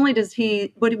not only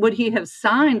would he have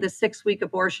signed the 6-week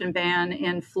abortion ban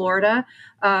in Florida,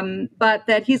 but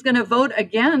that he's going to vote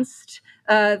against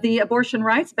the abortion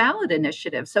rights ballot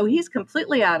initiative. So he's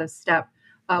completely out of step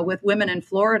with women in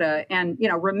Florida. And,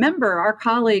 remember our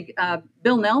colleague,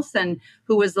 Bill Nelson,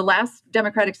 who was the last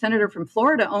Democratic senator from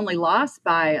Florida, only lost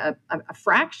by a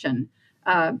fraction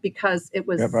because it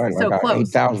was so close.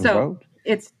 8,000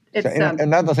 votes.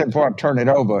 Another thing before I turn it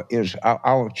over is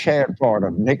our chair in Florida,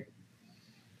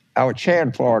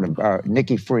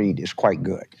 Nikki Fried, is quite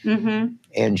good.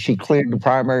 And she cleared the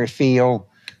primary field.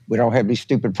 We don't have these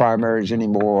stupid primaries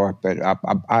anymore. But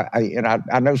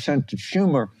I know Senator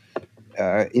Schumer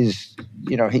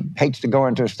he hates to go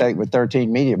into a state with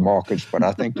 13 media markets, but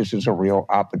I think this is a real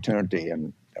opportunity,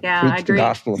 and preach the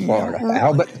gospel of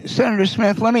Florida. Senator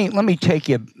Smith, let me take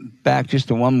you back just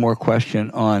to one more question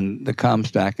on the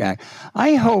Comstock Act.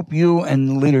 I hope you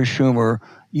and Leader Schumer,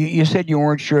 you said you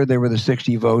weren't sure there were the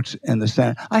 60 votes in the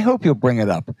Senate. I hope you'll bring it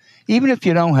up. Even if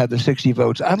you don't have the 60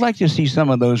 votes, I'd like to see some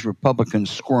of those Republicans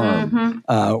squirm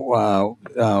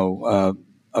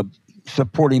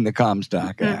supporting the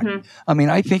Comstock Act. I mean,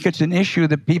 I think it's an issue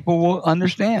that people will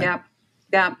understand.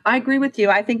 Yeah, I agree with you.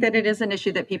 I think that it is an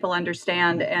issue that people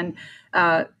understand, and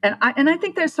I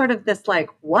think there's sort of this like,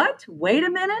 what? Wait a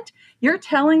minute! You're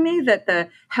telling me that the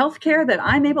healthcare that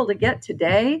I'm able to get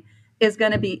today is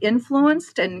going to be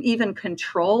influenced and even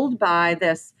controlled by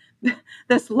this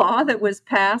law that was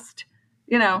passed,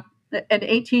 in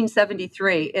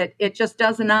 1873. It just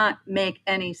does not make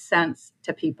any sense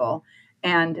to people,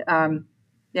 and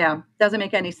doesn't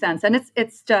make any sense. And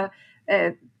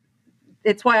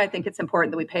it's why I think it's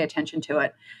important that we pay attention to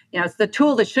it. It's the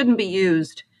tool that shouldn't be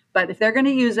used, but if they're going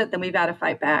to use it, then we've got to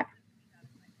fight back.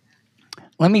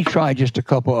 Let me try just a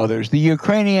couple others. The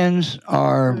Ukrainians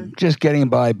are just getting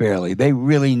by barely. They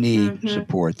really need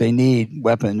support. They need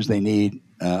weapons. They need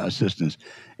assistance.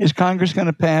 Is Congress going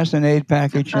to pass an aid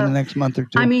package in the next month or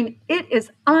two? I mean, it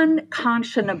is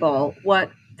unconscionable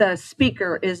what the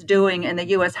Speaker is doing in the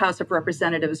U.S. House of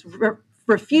Representatives,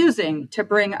 refusing to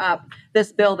bring up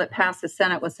this bill that passed the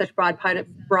Senate with such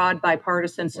broad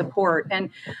bipartisan support. And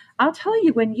I'll tell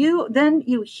you, when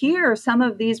you hear some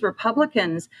of these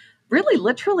Republicans really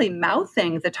literally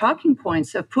mouthing the talking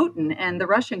points of Putin and the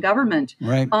Russian government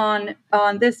on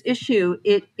this issue,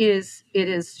 it is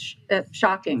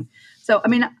shocking. So, I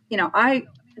mean, I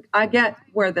get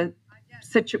where the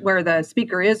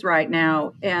Speaker is right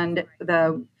now, and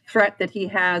the threat that he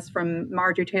has from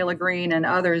Marjorie Taylor Greene and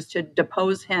others to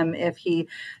depose him if he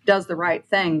does the right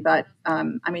thing. But I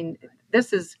mean,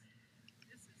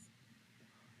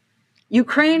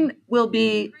 Ukraine will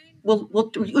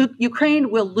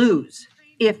lose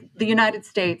if the United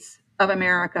States of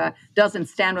America doesn't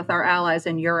stand with our allies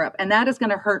in Europe, and that is going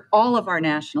to hurt all of our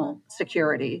national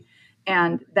security.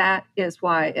 And that is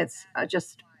why it's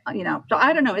just. So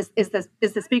I don't know. Is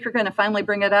the Speaker going to finally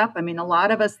bring it up? I mean, a lot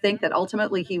of us think that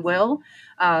ultimately he will,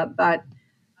 but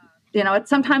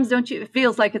sometimes it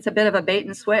feels like it's a bit of a bait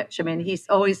and switch. I mean, he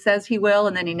always says he will,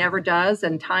 and then he never does,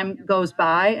 and time goes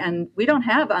by, and we don't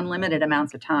have unlimited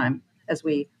amounts of time as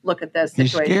we look at this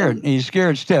situation. He's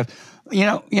scared stiff.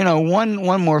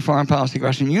 One more foreign policy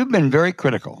question. You've been very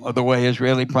critical of the way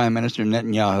Israeli Prime Minister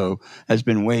Netanyahu has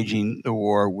been waging the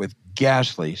war with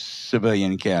ghastly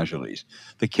civilian casualties.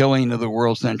 The killing of the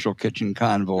World Central Kitchen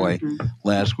convoy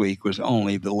last week was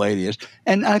only the latest.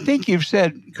 And I think you've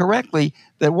said correctly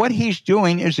that what he's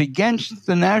doing is against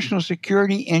the national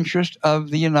security interest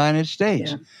of the United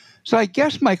States. Yeah. So I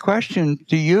guess my question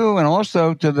to you and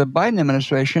also to the Biden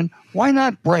administration, why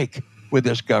not break with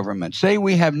this government? Say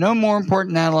we have no more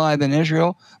important ally than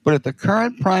Israel, but if the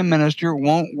current prime minister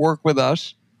won't work with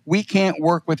us, we can't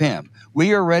work with him.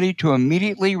 We are ready to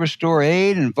immediately restore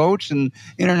aid and votes in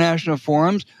international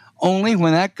forums only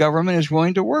when that government is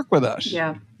willing to work with us.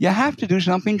 Yeah. You have to do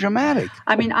something dramatic.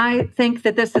 I mean, I think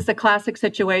that this is a classic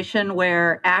situation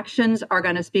where actions are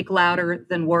going to speak louder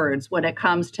than words when it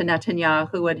comes to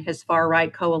Netanyahu and his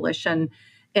far-right coalition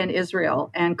in Israel.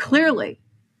 And clearly,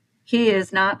 he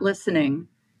is not listening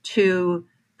to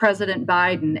President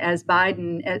Biden,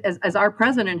 as our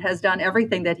president has done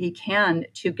everything that he can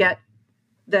to get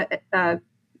the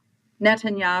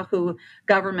Netanyahu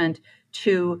government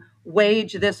to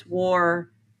wage this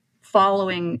war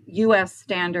following U.S.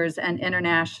 standards and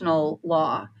international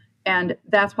law. And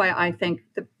that's why I think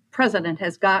the president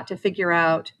has got to figure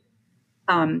out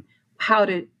how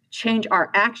to change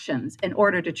our actions in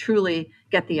order to truly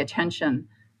get the attention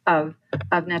of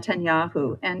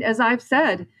Netanyahu. And as I've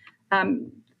said,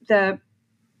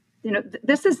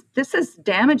 this is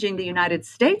damaging the United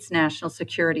States' national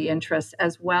security interests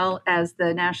as well as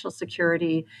the national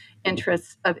security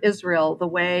interests of Israel, the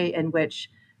way in which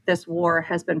this war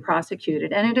has been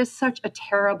prosecuted. And it is such a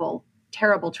terrible,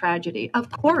 terrible tragedy.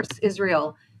 Of course,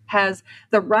 Israel has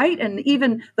the right and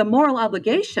even the moral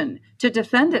obligation to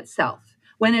defend itself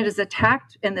when it is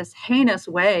attacked in this heinous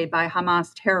way by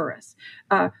Hamas terrorists.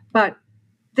 But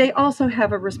they also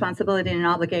have a responsibility and an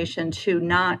obligation to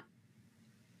not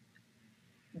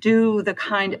do the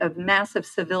kind of massive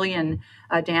civilian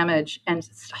damage and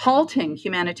halting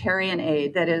humanitarian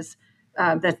aid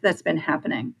that's been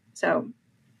happening. So,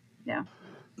 yeah.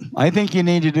 I think you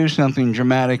need to do something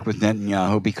dramatic with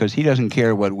Netanyahu because he doesn't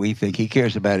care what we think. He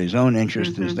cares about his own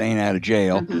interest in staying out of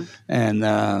jail. And,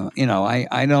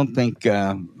 I don't think,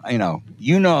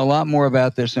 you know a lot more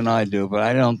about this than I do, but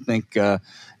I don't think,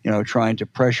 trying to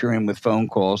pressure him with phone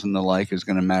calls and the like is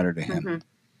going to matter to him.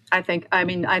 I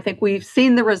think we've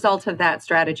seen the result of that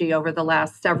strategy over the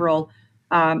last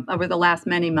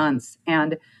many months,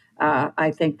 and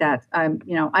I think that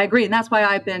I agree, and that's why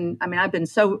I've been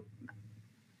so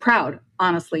proud,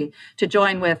 honestly, to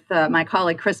join with my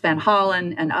colleague Chris Van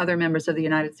Hollen and other members of the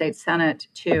United States Senate,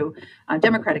 to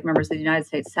Democratic members of the United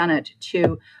States Senate,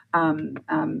 to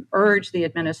urge the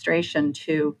administration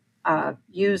to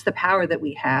use the power that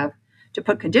we have to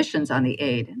put conditions on the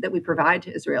aid that we provide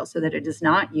to Israel so that it is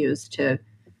not used to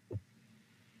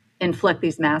inflict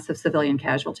these massive civilian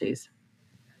casualties.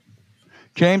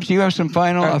 James, do you have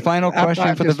a final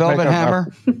question for the Velvet Hammer?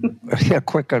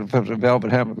 Quick for the Velvet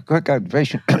Hammer. Quick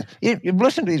observation. You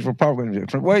listen to these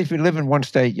Republicans. Well, if you live in one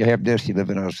state, you have this. You live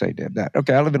in another state, you have that.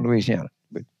 Okay, I live in Louisiana,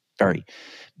 but very,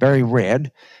 very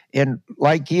red. And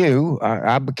like you,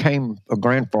 I became a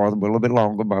grandfather a little bit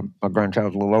longer. My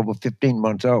grandchild was a little over 15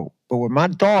 months old. But when my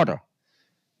daughter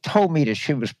told me that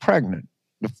she was pregnant,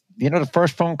 the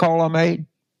first phone call I made?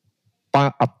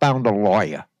 I found a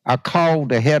lawyer. I called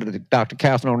the head of Dr.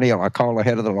 Catherine O'Neill. I called the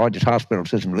head of the largest hospital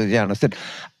system in Louisiana. I said,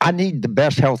 I need the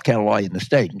best healthcare lawyer in the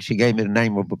state. And she gave me the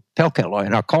name of a healthcare lawyer.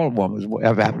 And I called a woman, who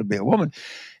happened to be a woman.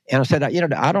 And I said,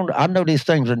 I know these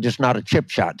things are just not a chip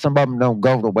shot. Some of them don't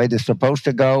go the way they're supposed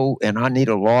to go, and I need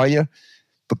a lawyer.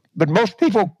 But most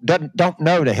people don't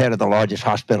know the head of the largest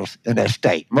hospitals in their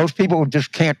state. Most people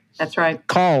just can't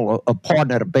call a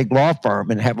partner at a big law firm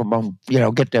and have them on,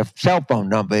 get their cell phone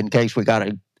number in case we got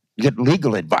to get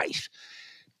legal advice.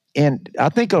 And I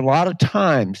think a lot of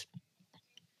times,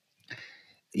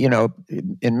 in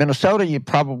Minnesota, you're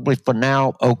probably for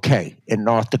now okay. In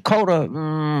North Dakota,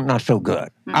 not so good.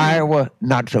 Mm-hmm. Iowa,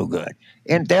 not so good.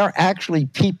 And there are actually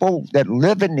people that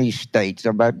live in these states.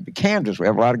 About Kansas, we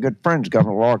have a lot of good friends.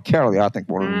 Governor Laura Kelly, I think,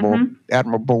 one of the more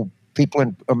admirable people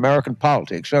in American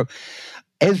politics. So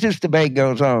as this debate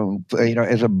goes on,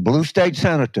 as a blue state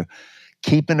senator,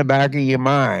 keep in the back of your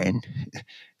mind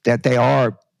that there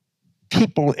are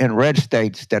people in red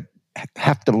states that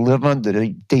have to live under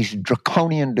these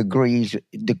draconian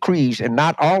decrees, and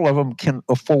not all of them can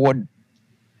afford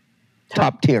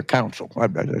top-tier counsel.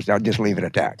 I'll just leave it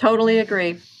at that. Totally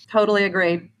agree.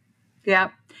 Yeah.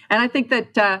 And I think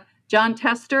that John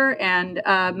Tester and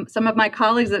some of my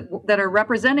colleagues that are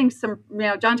representing some,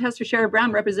 John Tester, Sherrod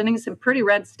Brown, representing some pretty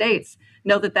red states,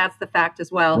 know that that's the fact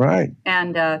as well. Right.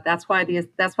 And that's why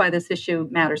this issue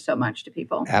matters so much to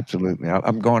people. Absolutely.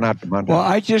 I'm going out to Monday. Well,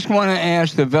 I just want to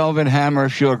ask the Velvet Hammer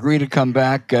if she'll agree to come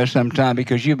back sometime,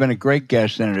 because you've been a great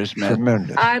guest, Senator Smith.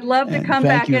 Tremendous. I'd love to come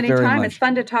back anytime. It's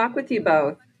fun to talk with you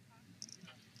both.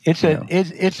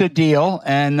 It's a deal,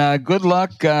 and good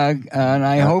luck. And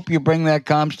I hope you bring that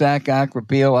Comstock Act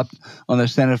repeal up on the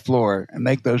Senate floor and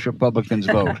make those Republicans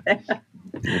vote.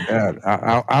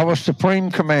 Our Supreme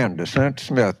Commander, Senator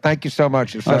Smith. Thank you so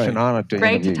much. It's such an honor to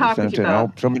Great to talk with you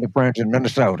both. So many friends in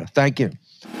Minnesota. Thank you.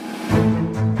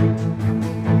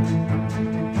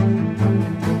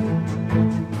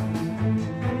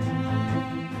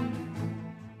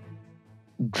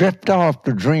 Drift off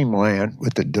to dreamland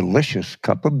with a delicious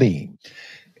cup of bean.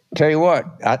 Tell you what,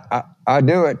 I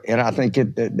do it, and I think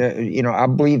I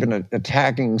believe in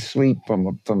attacking sleep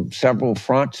from several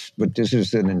fronts, but this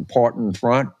is an important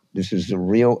front. This is a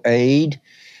real aid,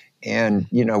 and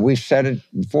we've said it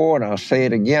before, and I'll say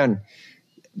it again.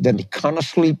 The kind of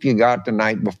sleep you got the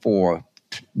night before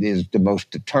is the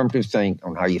most determinative thing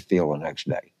on how you feel the next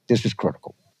day. This is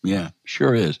critical. Yeah,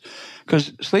 sure is.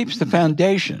 Because sleep's the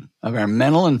foundation of our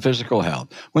mental and physical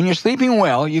health. When you're sleeping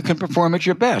well, you can perform at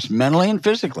your best, mentally and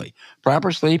physically.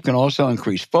 Proper sleep can also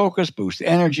increase focus, boost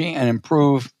energy, and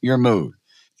improve your mood.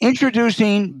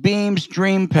 Introducing Beam's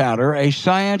Dream Powder, a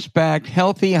science-backed,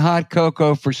 healthy hot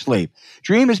cocoa for sleep.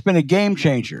 Dream has been a game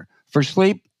changer for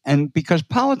sleep, and because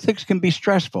politics can be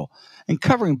stressful, and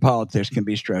covering politics can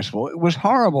be stressful. It was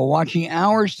horrible watching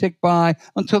hours tick by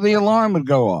until the alarm would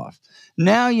go off.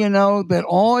 Now you know that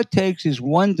all it takes is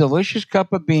one delicious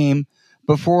cup of Beam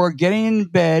before getting in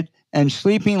bed and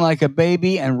sleeping like a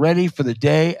baby and ready for the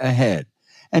day ahead.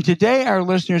 And today our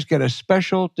listeners get a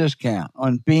special discount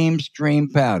on Beam's Dream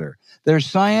Powder. Their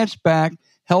science-backed,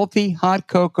 healthy hot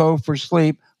cocoa for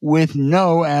sleep with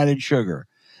no added sugar.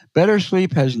 Better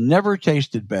sleep has never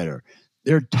tasted better.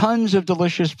 There are tons of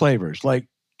delicious flavors like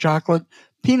chocolate,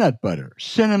 peanut butter,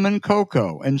 cinnamon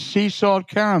cocoa, and sea salt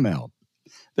caramel.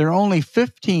 There are only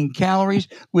 15 calories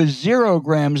with 0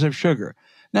 grams of sugar.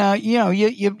 Now,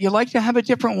 you like to have a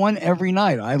different one every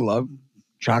night. I love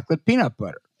chocolate peanut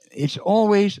butter. It's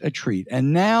always a treat.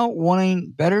 And now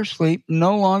wanting better sleep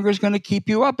no longer is going to keep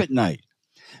you up at night.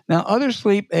 Now, other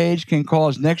sleep aids can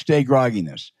cause next-day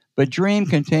grogginess, But Dream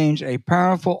contains a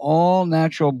powerful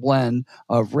all-natural blend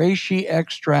of reishi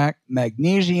extract,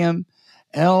 magnesium,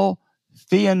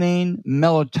 L-theanine,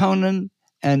 melatonin,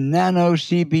 and nano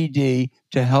CBD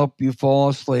to help you fall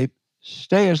asleep,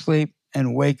 stay asleep,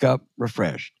 and wake up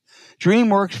refreshed. Dream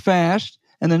works fast,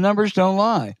 and the numbers don't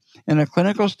lie. In a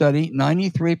clinical study,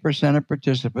 93% of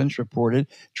participants reported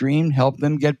Dream helped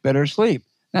them get better sleep.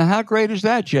 Now, how great is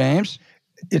that, James?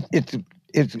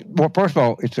 Well, first of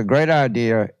all, it's a great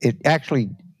idea. It actually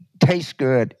tastes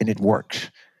good and it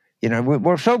works.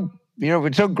 We're so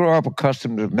grow up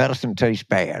accustomed to medicine tastes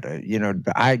bad.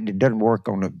 It doesn't work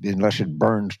unless it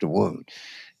burns the wound.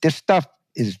 This stuff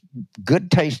is good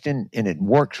tasting and it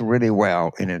works really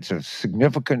well, and makes a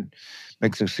significant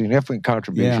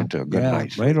contribution to a good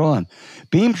night's sleep. Right on.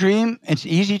 Beam Dream, it's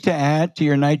easy to add to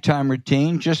your nighttime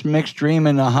routine. Just mix Dream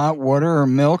in the hot water or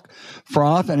milk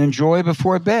froth and enjoy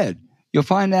before bed. You'll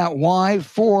find out why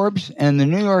Forbes and the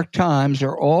New York Times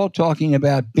are all talking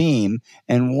about Beam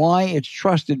and why it's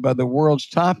trusted by the world's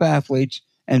top athletes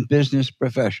and business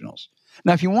professionals.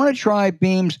 Now, if you want to try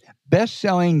Beam's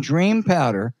best-selling Dream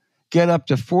Powder, get up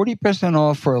to 40%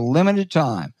 off for a limited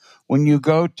time when you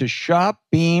go to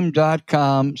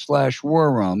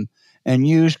shopbeam.com/warroom and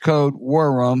use code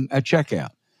warroom at checkout.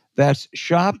 That's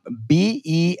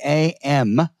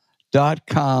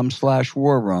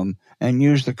shopbeam.com/warroom and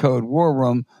use the code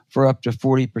warroom for up to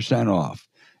 40% off.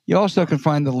 You also can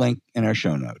find the link in our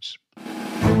show notes.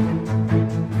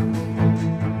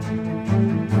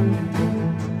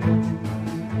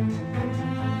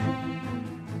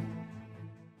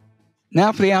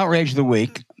 Now for the outrage of the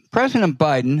week. President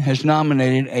Biden has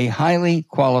nominated a highly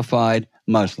qualified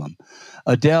Muslim,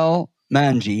 Adel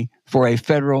Manji, for a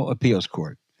federal appeals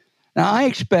court. Now, I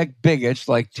expect bigots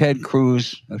like Ted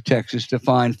Cruz of Texas to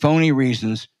find phony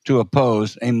reasons to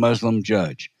oppose a Muslim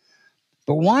judge.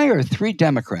 But why are 3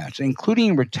 Democrats,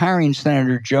 including retiring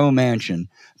Senator Joe Manchin,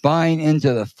 buying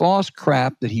into the false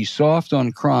crap that he's soft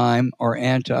on crime or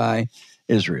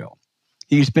anti-Israel?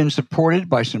 He's been supported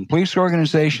by some police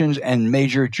organizations and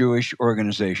major Jewish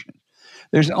organizations.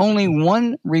 There's only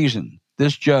one reason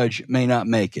this judge may not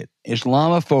make it: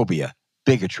 Islamophobia,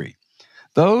 bigotry.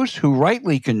 Those who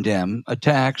rightly condemn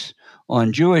attacks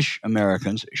on Jewish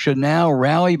Americans should now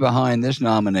rally behind this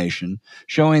nomination,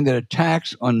 showing that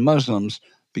attacks on Muslims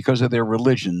because of their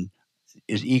religion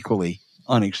is equally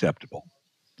unacceptable.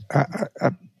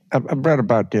 I've read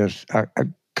about this. I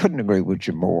couldn't agree with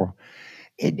you more.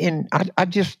 And I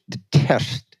just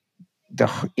detest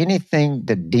anything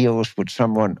that deals with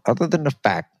someone other than the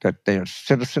fact that they're a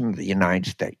citizen of the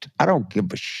United States. I don't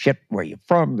give a shit where you're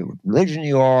from, what religion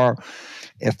you are,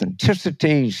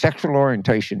 ethnicity, sexual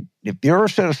orientation. If you're a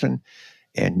citizen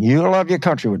and you love your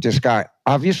country, what this guy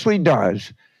obviously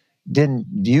does, then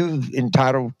you're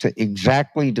entitled to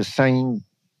exactly the same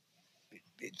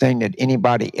thing that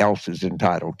anybody else is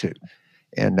entitled to.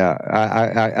 And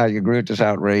I agree with this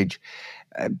outrage.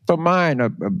 For mine, I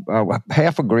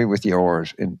half agree with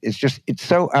yours, and it's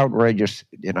so outrageous,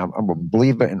 and I'm a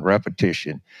believer in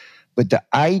repetition. But the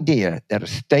idea that a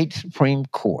state Supreme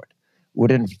Court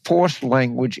would enforce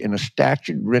language in a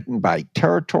statute written by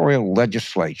territorial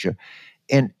legislature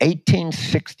in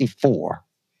 1864,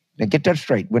 now get that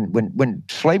straight, when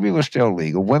slavery was still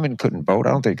legal, women couldn't vote,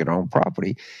 I don't think, could own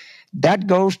property. That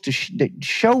goes to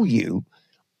show you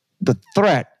the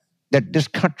threat that this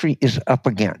country is up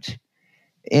against.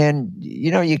 And,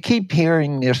 you keep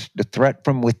hearing the threat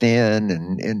from within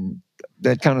and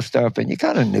that kind of stuff, and you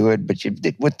kind of knew it, but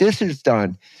what this has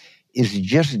done is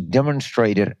just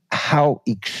demonstrated how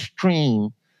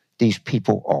extreme these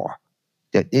people are.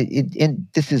 And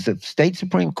this is a state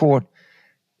Supreme Court.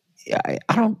 I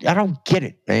don't get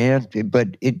it, man.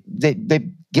 But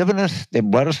they've given us, they've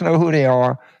let us know who they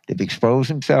are. They've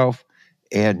exposed themselves,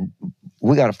 and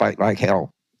we got to fight like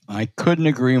hell. I couldn't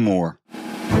agree more.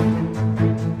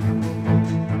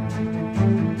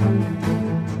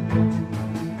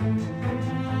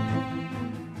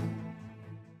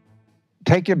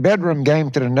 Take your bedroom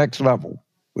game to the next level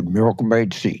with Miracle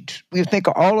Made sheets. You think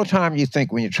all the time,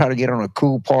 when you try to get on a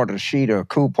cool part of the sheet or a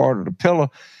cool part of the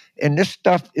pillow, and this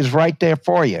stuff is right there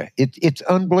for you. It's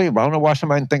unbelievable. I don't know why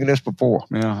somebody didn't think of this before.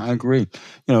 Yeah, I agree.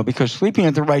 Because sleeping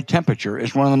at the right temperature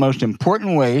is one of the most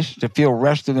important ways to feel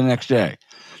rested the next day.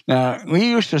 Now, we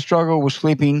used to struggle with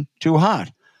sleeping too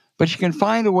hot, but you can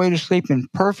find a way to sleep in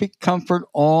perfect comfort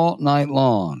all night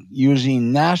long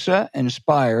using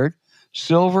NASA-inspired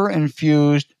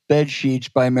silver-infused bed sheets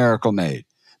by Miracle Made.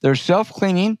 Their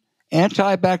self-cleaning,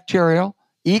 antibacterial,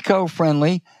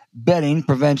 eco-friendly bedding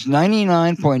prevents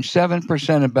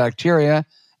 99.7% of bacteria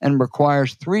and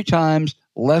requires 3 times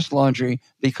less laundry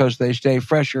because they stay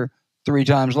fresher 3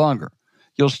 times longer.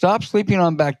 You'll stop sleeping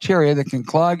on bacteria that can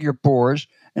clog your pores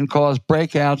and cause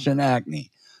breakouts and acne.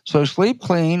 So sleep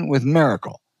clean with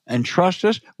Miracle. And trust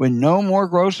us, with no more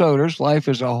gross odors, life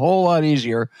is a whole lot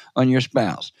easier on your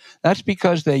spouse. That's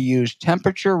because they use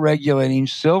temperature-regulating,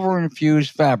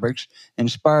 silver-infused fabrics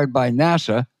inspired by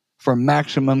NASA for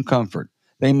maximum comfort.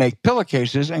 They make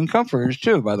pillowcases and comforters,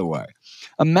 too, by the way.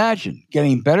 Imagine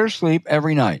getting better sleep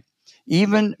every night.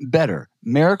 Even better,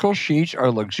 Miracle sheets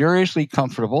are luxuriously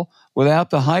comfortable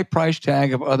without the high price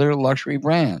tag of other luxury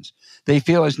brands. They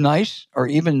feel as nice or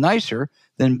even nicer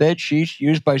than bed sheets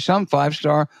used by some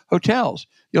 5-star hotels.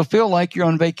 You'll feel like you're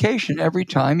on vacation every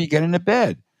time you get into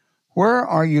bed. Where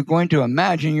are you going to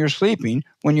imagine you're sleeping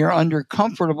when you're under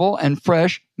comfortable and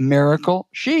fresh Miracle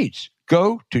sheets?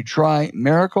 Go to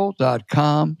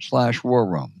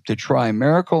trymiracle.com/warroom to try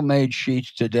Miracle-made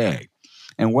sheets today.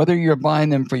 And whether you're buying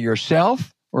them for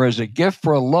yourself or as a gift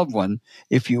for a loved one,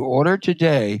 if you order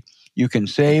today, you can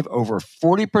save over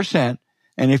 40%.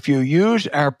 And if you use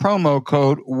our promo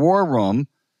code WARROOM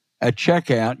at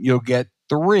checkout, you'll get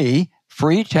 3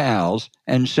 free towels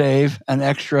and save an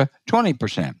extra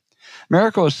 20%.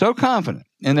 Miracle is so confident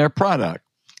in their product,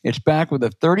 it's backed with a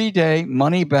 30-day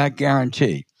money-back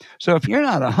guarantee. So if you're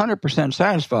not 100%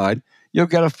 satisfied, you'll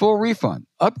get a full refund.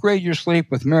 Upgrade your sleep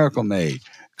with Miracle Made.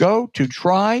 Go to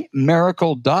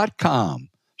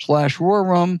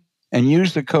trymiracle.com/warroom and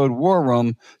use the code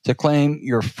WARROOM to claim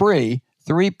your free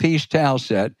 3-piece towel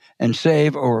set and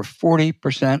save over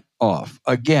 40% off.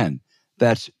 Again,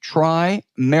 that's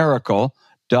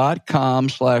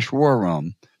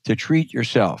trymiracle.com/warroom to treat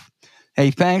yourself.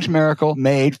 Hey, thanks, Miracle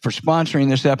Made, for sponsoring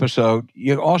this episode.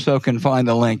 You also can find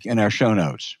the link in our show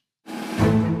notes.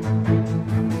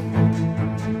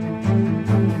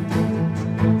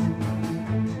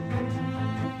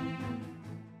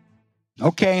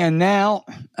 Okay, and now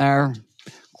our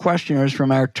questioners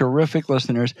from our terrific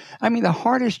listeners. I mean, the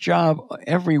hardest job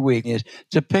every week is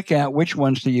to pick out which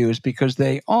ones to use because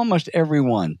almost every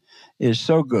one is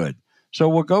so good. So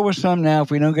we'll go with some now.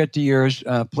 If we don't get to yours,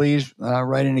 please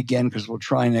write in again because we'll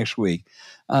try next week.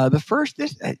 The first,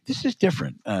 this is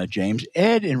different, James.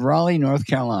 Ed in Raleigh, North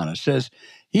Carolina says,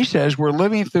 we're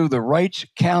living through the right's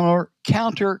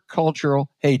countercultural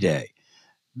heyday.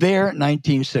 Their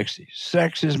 1960s.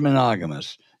 Sex is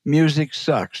monogamous. Music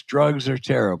sucks. Drugs are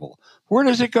terrible. Where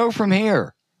does it go from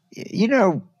here? You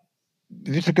know,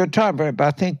 it's a good time, but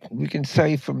I think we can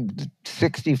say from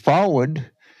 60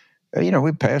 forward, we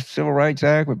passed the Civil Rights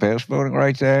Act, we passed the Voting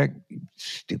Rights Act,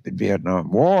 stupid Vietnam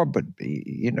War, but,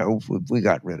 we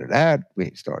got rid of that.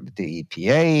 We started the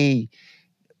EPA.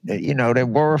 There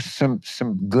were some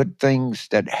good things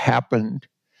that happened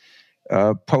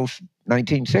post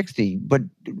 1960, but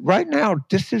right now,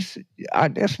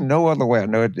 there's no other way. I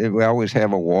know we always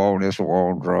have a war on this, a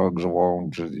war on drugs, a war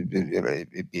on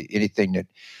anything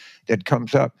that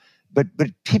comes up. But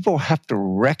people have to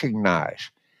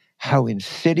recognize how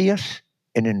insidious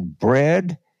and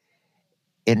inbred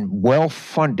and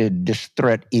well-funded this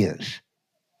threat is.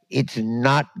 It's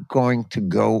not going to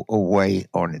go away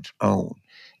on its own.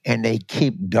 And they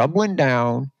keep doubling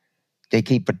down. They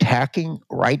keep attacking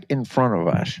right in front of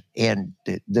us. And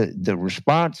the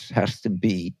response has to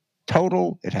be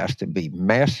total, it has to be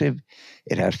massive,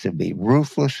 it has to be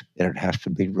ruthless, and it has to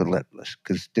be relentless,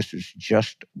 because this is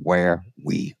just where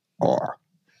we are.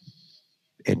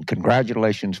 And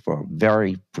congratulations for a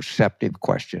very perceptive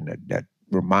question that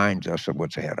reminds us of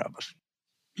what's ahead of us.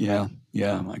 Yeah,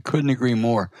 I couldn't agree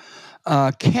more.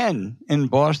 Ken in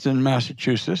Boston,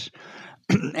 Massachusetts,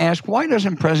 asked, why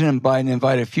doesn't President Biden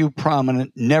invite a few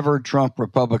prominent never-Trump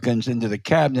Republicans into the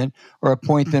cabinet or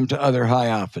appoint them to other high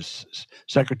offices?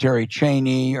 Secretary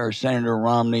Cheney or Senator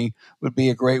Romney would be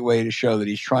a great way to show that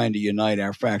he's trying to unite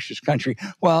our fractious country.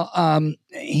 Well,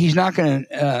 he's not going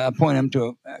to appoint him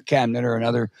to a cabinet or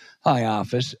another high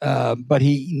office, but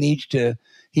he needs to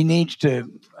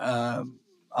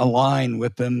align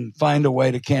with them, find a way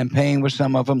to campaign with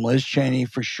some of them. Liz Cheney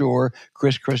for sure,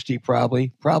 Chris Christie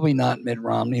probably not Mitt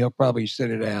Romney. He'll probably sit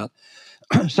it out.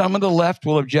 Some of the left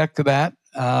will object to that,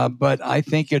 but I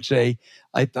think I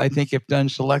think if done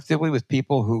selectively with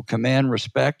people who command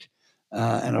respect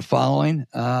and a following,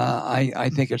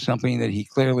 I think it's something that he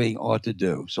clearly ought to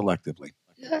do selectively.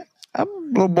 Yeah, I'm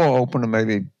a little more open to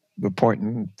maybe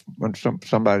appointing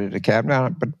somebody to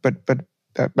cabinet, but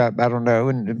I don't know,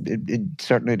 and it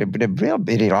certainly the real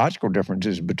ideological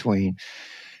differences between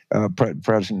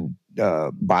President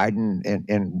Biden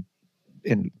and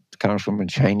Congresswoman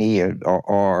Cheney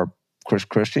or Chris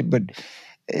Christie, but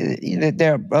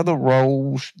there are other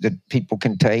roles that people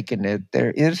can take, and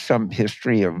there is some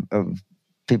history of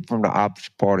people from the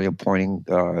opposite party appointing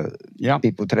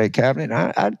people to their cabinet.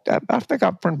 I think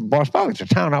I'm from Boston. Probably it's a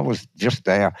town I was just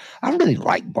there. I really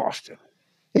like Boston.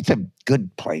 It's a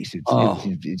good place. You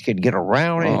can get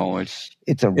around it.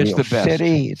 It's a real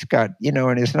city. It's got,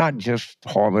 and it's not just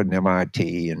Harvard and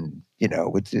MIT, and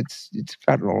it's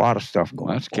got a lot of stuff going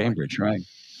on. That's Cambridge, right?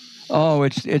 Oh,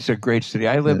 it's a great city.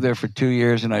 I lived there for 2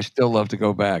 years, and I still love to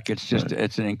go back. It's just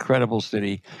it's an incredible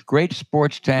city. Great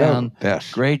sports town,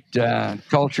 great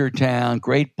culture town,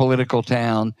 great political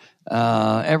town.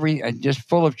 Just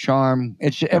full of charm.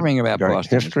 It's everything about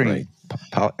Boston. History,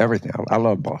 everything. I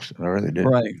love Boston. I really do.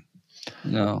 Right.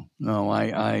 No,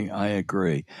 I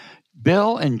agree.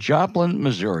 Bill in Joplin,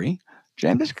 Missouri.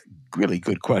 James, this is a really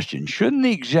good question. Shouldn't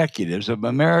the executives of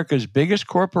America's biggest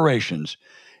corporations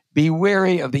be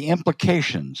wary of the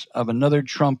implications of another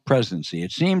Trump presidency?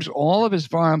 It seems all of his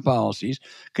foreign policies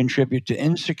contribute to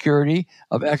insecurity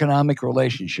of economic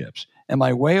relationships. Am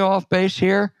I way off base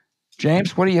here?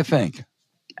 James, what do you think?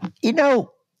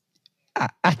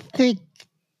 I think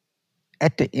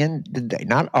at the end of the day,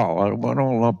 not all, I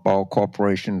don't lump all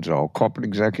corporations, all corporate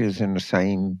executives in the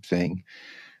same thing,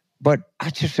 but I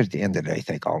just at the end of the day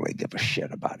think all they give a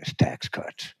shit about is tax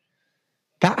cuts.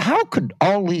 How could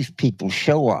all these people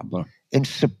show up and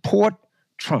support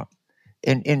Trump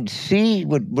and see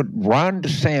what Ron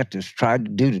DeSantis tried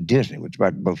to do to Disney, which is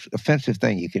about the most offensive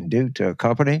thing you can do to a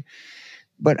company?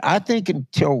 But I think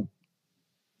until,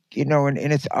 and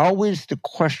it's always the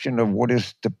question of what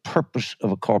is the purpose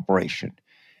of a corporation.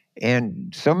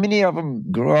 And so many of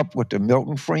them grew up with the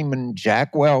Milton Friedman,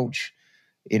 Jack Welch.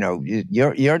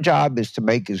 Your job is to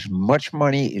make as much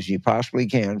money as you possibly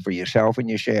can for yourself and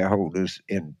your shareholders,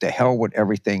 and to hell with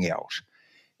everything else.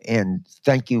 And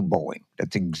thank you, Boeing.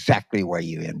 That's exactly where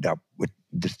you end up with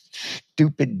the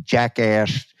stupid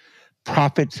jackass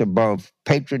profits above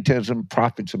patriotism,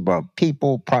 profits above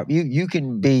people. You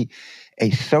can be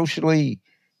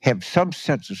have some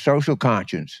sense of social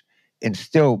conscience and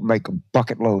still make a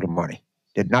bucket load of money.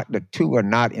 The two are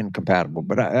not incompatible.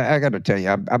 But I got to tell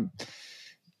you,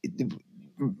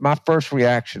 my first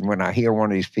reaction when I hear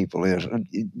one of these people is,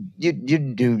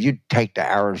 you'd take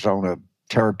the Arizona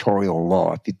territorial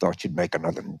law if you thought you'd make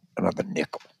another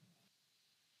nickel.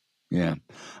 Yeah,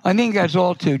 I think that's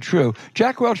all too true.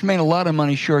 Jack Welch made a lot of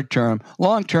money short term.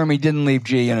 Long term, he didn't leave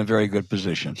G in a very good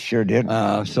position. Sure did.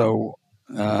 Right.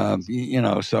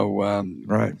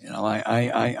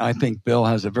 I think Bill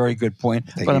has a very good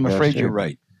point, but I'm afraid you're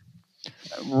right.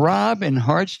 Rob in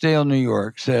Hartsdale, New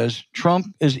York says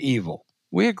Trump is evil.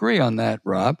 We agree on that,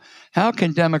 Rob. How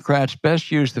can Democrats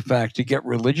best use the fact to get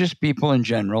religious people in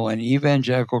general and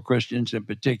evangelical Christians in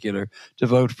particular to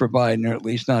vote for Biden, or at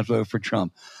least not vote for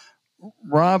Trump?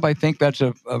 Rob, I think that's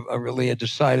a really a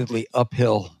decidedly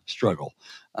uphill struggle.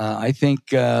 I think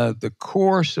the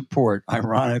core support,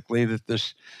 ironically, that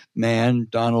this man,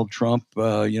 Donald Trump,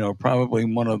 probably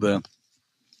one of the,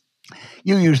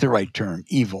 you use the right term,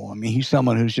 evil. I mean, he's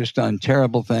someone who's just done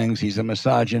terrible things. He's a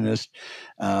misogynist.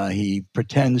 He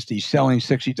pretends he's selling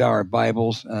 $60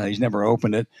 Bibles. He's never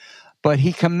opened it. But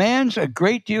he commands a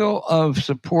great deal of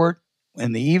support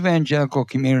in the evangelical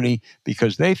community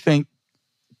because they think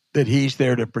that he's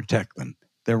there to protect them.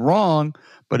 They're wrong,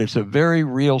 but it's a very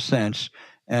real sense.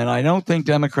 And I don't think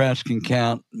Democrats can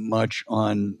count much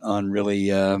on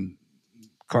really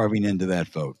carving into that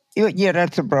vote. Yeah,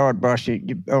 that's a broad brush.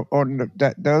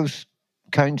 Those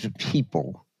kinds of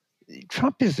people,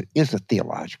 Trump is a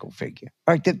theological figure.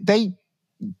 Like they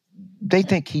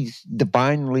think he's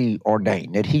divinely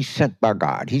ordained, that he's sent by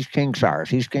God. He's King Cyrus.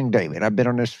 He's King David. I've been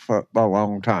on this for a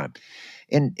long time.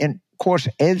 And of course,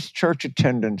 as church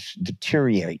attendance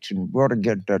deteriorates, and we ought to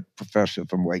get that professor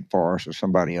from Wake Forest or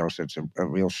somebody else that's a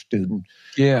real student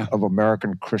of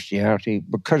American Christianity,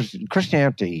 because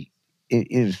Christianity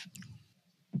is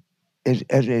as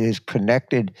it is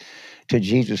connected to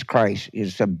Jesus Christ,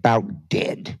 is about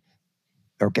dead.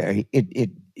 Okay,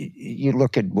 you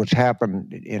look at what's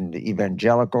happened in the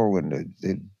evangelical and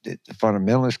the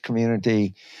fundamentalist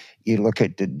community. You look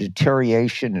at the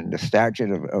deterioration in the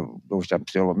statute of which I'm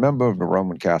still a member of the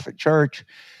Roman Catholic Church.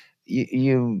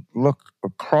 You look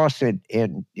across it,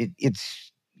 and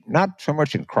it's not so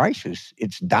much in crisis;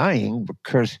 it's dying,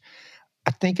 because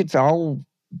I think it's all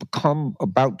become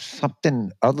about something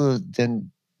other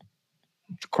than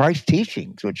Christ's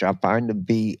teachings, which I find to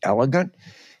be elegant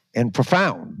and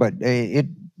profound. But the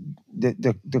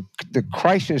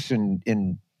crisis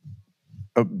in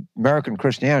American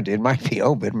Christianity, it might be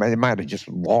over. They might have just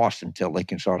lost until they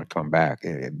can sort of come back.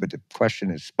 But the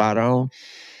question is spot on.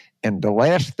 And the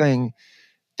last thing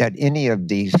that any of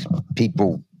these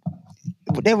people,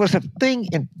 there was a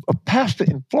pastor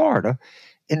in Florida,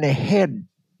 and they had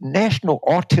National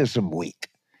Autism Week.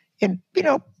 And,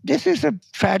 this is a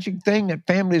tragic thing that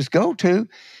families go to.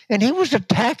 And he was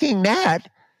attacking that.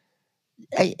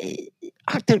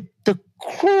 The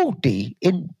cruelty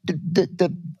and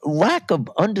the lack of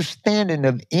understanding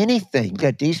of anything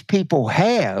that these people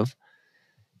have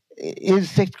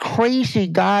is a crazy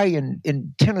guy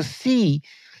in Tennessee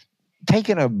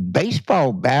taking a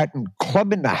baseball bat and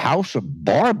clubbing the house of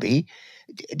Barbie.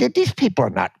 These people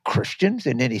are not Christians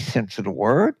in any sense of the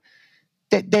word.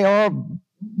 They are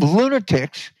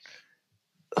lunatics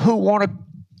who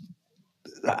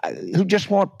just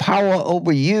want power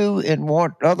over you and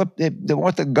they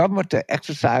want the government to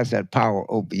exercise that power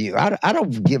over you. I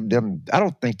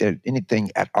don't think there's anything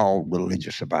at all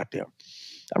religious about them.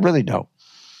 I really don't.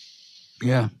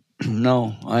 Yeah,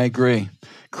 no, I agree.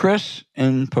 Chris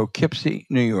in Poughkeepsie,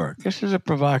 New York. This is a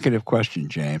provocative question,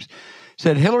 James.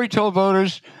 Said Hillary told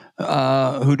voters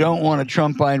who don't want a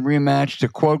Trump-Biden rematch to,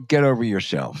 quote, get over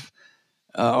yourself.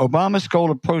 Obama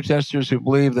scolded protesters who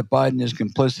believe that Biden is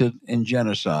complicit in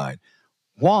genocide.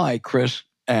 Why, Chris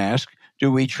asked,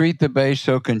 do we treat the base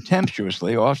so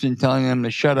contemptuously, often telling them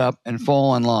to shut up and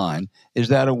fall in line? Is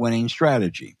that a winning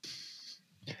strategy?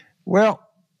 Well,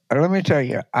 let me tell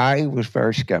you, I was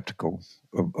very skeptical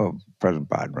of President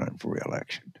Biden running for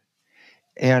re-election.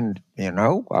 And,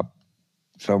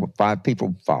 so 5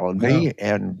 people followed me,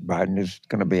 and Biden is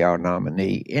going to be our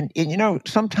nominee. And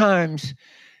sometimes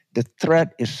the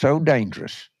threat is so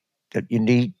dangerous that you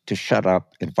need to shut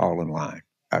up and fall in line.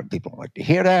 People don't like to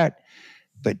hear that.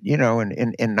 But, in early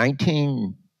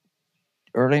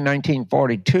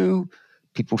 1942,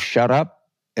 people shut up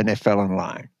and they fell in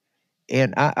line.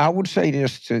 And I would say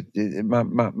this to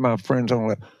my friends on the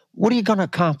left: what are you going to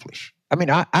accomplish? I mean,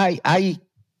 I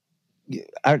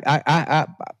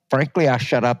frankly, I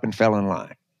shut up and fell in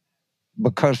line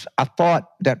because I thought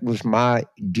that was my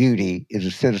duty as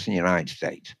a citizen of the United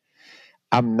States.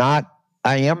 I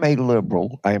am a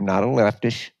liberal. I am not a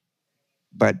leftist.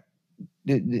 But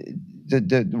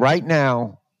right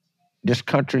now, this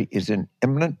country is in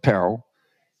imminent peril.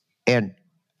 And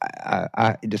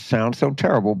it sounds so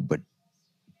terrible, but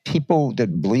people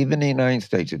that believe in the United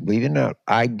States, that believe in the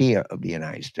idea of the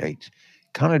United States,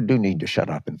 kind of do need to shut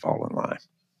up and fall in line.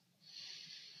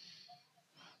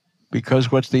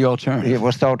 Because what's the alternative? Yeah,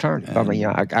 what's the alternative? I mean,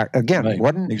 again,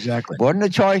 wasn't a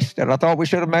choice that I thought we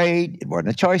should have made. It wasn't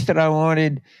a choice that I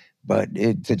wanted, but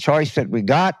it's a choice that we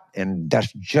got, and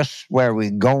that's just where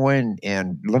we're going.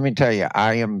 And let me tell you,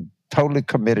 I am totally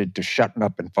committed to shutting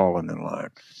up and falling in line.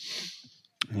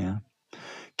 Yeah.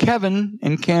 Kevin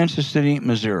in Kansas City,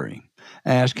 Missouri,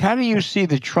 asked, how do you see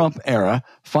the Trump era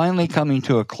finally coming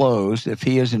to a close if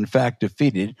he is in fact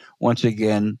defeated once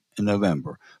again in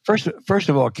November? First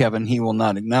of all, Kevin, he will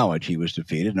not acknowledge he was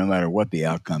defeated, no matter what the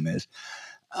outcome is.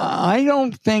 I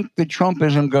don't think the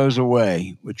Trumpism goes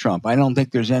away with Trump. I don't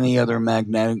think there's any other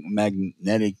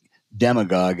magnetic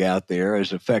demagogue out there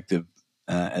as effective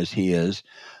as he is.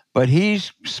 But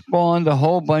he's spawned a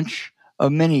whole bunch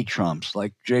of mini Trumps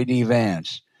like J.D.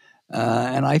 Vance.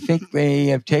 And I think they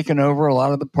have taken over a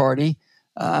lot of the party.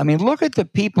 I mean, look at the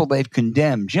people they've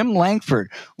condemned. Jim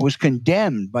Lankford was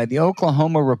condemned by the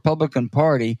Oklahoma Republican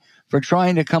Party for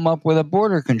trying to come up with a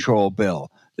border control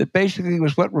bill that basically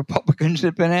was what Republicans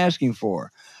had been asking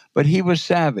for. But he was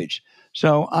savage.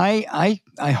 So I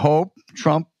hope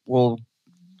Trump will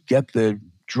get the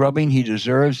drubbing he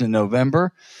deserves in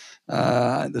November.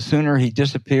 The sooner he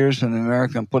disappears from the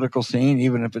American political scene,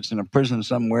 even if it's in a prison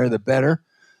somewhere, the better.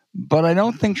 But I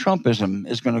don't think Trumpism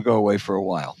is going to go away for a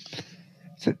while.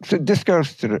 So this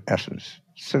goes to the essence.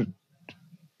 So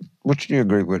which do you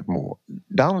agree with more?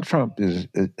 Donald Trump is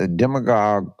a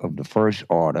demagogue of the first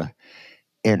order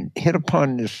and hit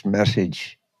upon this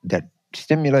message that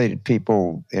stimulated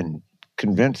people and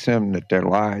convinced them that their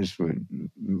lives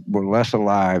were lesser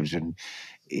lives. And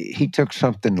he took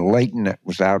something latent that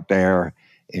was out there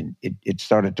and it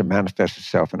started to manifest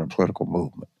itself in a political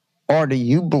movement. Or do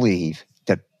you believe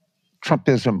that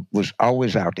Trumpism was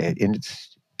always out there and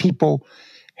its people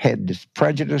had this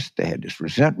prejudice, they had this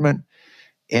resentment,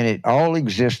 and it all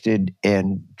existed,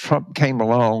 and Trump came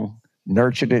along,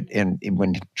 nurtured it, and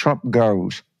when Trump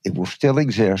goes, it will still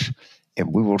exist,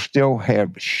 and we will still have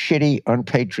shitty,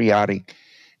 unpatriotic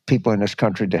people in this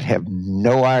country that have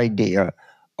no idea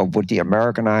of what the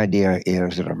American idea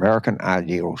is and American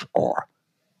ideals are.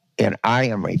 And I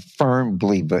am a firm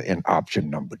believer in option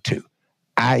number 2.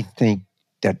 I think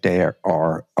that there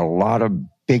are a lot of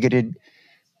bigoted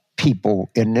people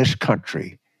in this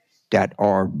country that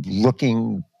are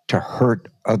looking to hurt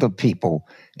other people,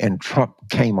 and Trump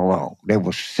came along. They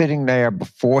were sitting there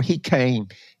before he came,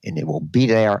 and they will be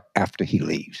there after he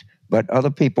leaves. But other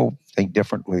people think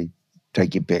differently.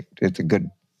 Take your pick. It's a good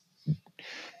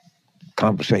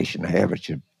conversation to have at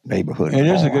your neighborhood. It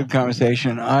is a good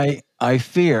conversation. I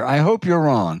hope you're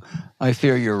wrong. I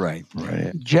fear you're right.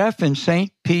 Jeff in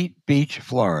St. Pete Beach,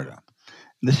 Florida.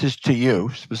 This is to you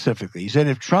specifically. He said,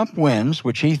 if Trump wins,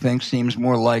 which he thinks seems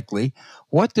more likely,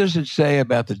 what does it say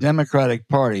about the Democratic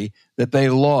Party that they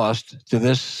lost to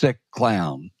this sick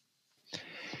clown?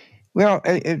 Well,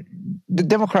 the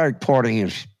Democratic Party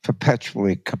is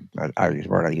perpetually,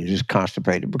 is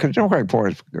constipated, because the Democratic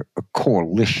Party is a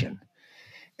coalition.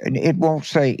 And it won't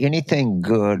say anything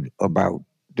good about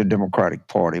the Democratic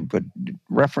Party, but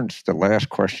reference the last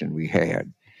question we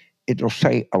had, it'll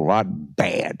say a lot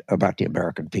bad about the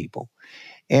American people.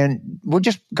 And we've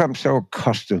just become so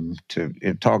accustomed to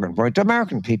talking about the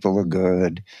American people are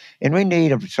good, and we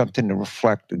need something to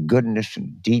reflect the goodness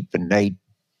and deep, innate,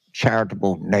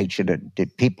 charitable nature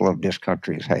that people of this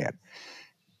country has had.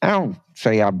 I don't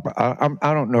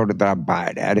know that I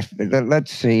buy that.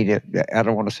 Let's see. I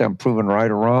don't want to say I'm proven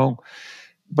right or wrong,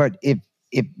 but if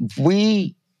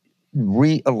we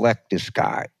re-elect this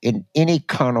guy in any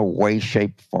kind of way,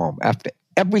 shape, form, after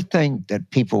everything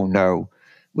that people know,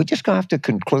 we're just going to have to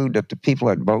conclude that the people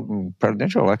that vote in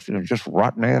presidential election are just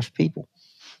rotten-ass people.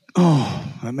 Oh,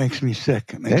 that makes me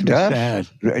sick. It makes me sad.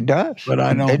 It does. But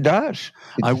I don't. It does.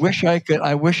 I wish I could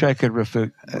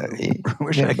refute.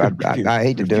 I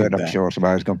hate to do it. I'm sure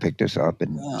somebody's going to pick this up,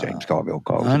 and James Carville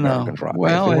calls Americans rotten.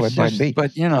 Well, it might be.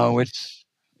 But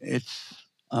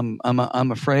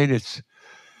I'm afraid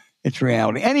it's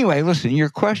reality. Anyway, listen, your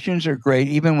questions are great,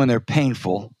 even when they're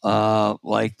painful,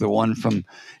 like the one from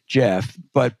Jeff.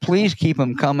 But please keep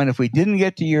them coming. If we didn't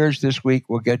get to yours this week,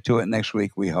 we'll get to it next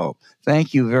week, we hope.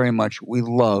 Thank you very much. We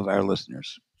love our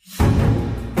listeners.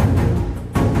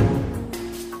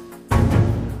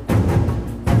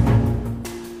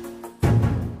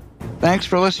 Thanks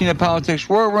for listening to Politics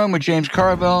War Room with James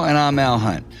Carville, and I'm Al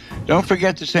Hunt. Don't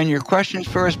forget to send your questions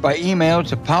for us by email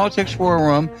to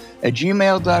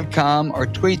politicswarroom@gmail.com or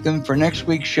tweet them for next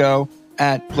week's show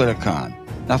 @Politicon.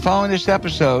 Now, following this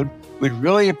episode, we'd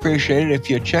really appreciate it if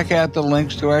you check out the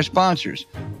links to our sponsors,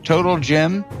 Total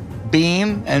Gym,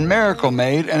 Beam, and Miracle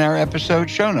Made in our episode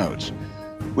show notes.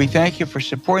 We thank you for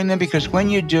supporting them, because when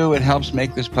you do, it helps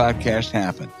make this podcast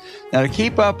happen. Now, to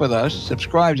keep up with us,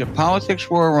 subscribe to Politics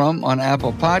War Room on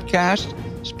Apple Podcasts,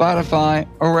 Spotify,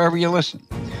 or wherever you listen.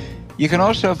 You can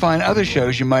also find other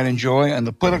shows you might enjoy on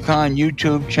the Politicon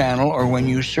YouTube channel, or when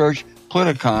you search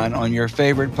Politicon on your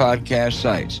favorite podcast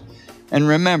sites. And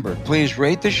remember, please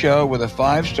rate the show with a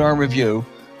 5-star review.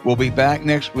 We'll be back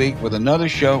next week with another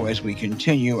show as we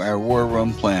continue our War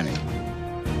Room planning.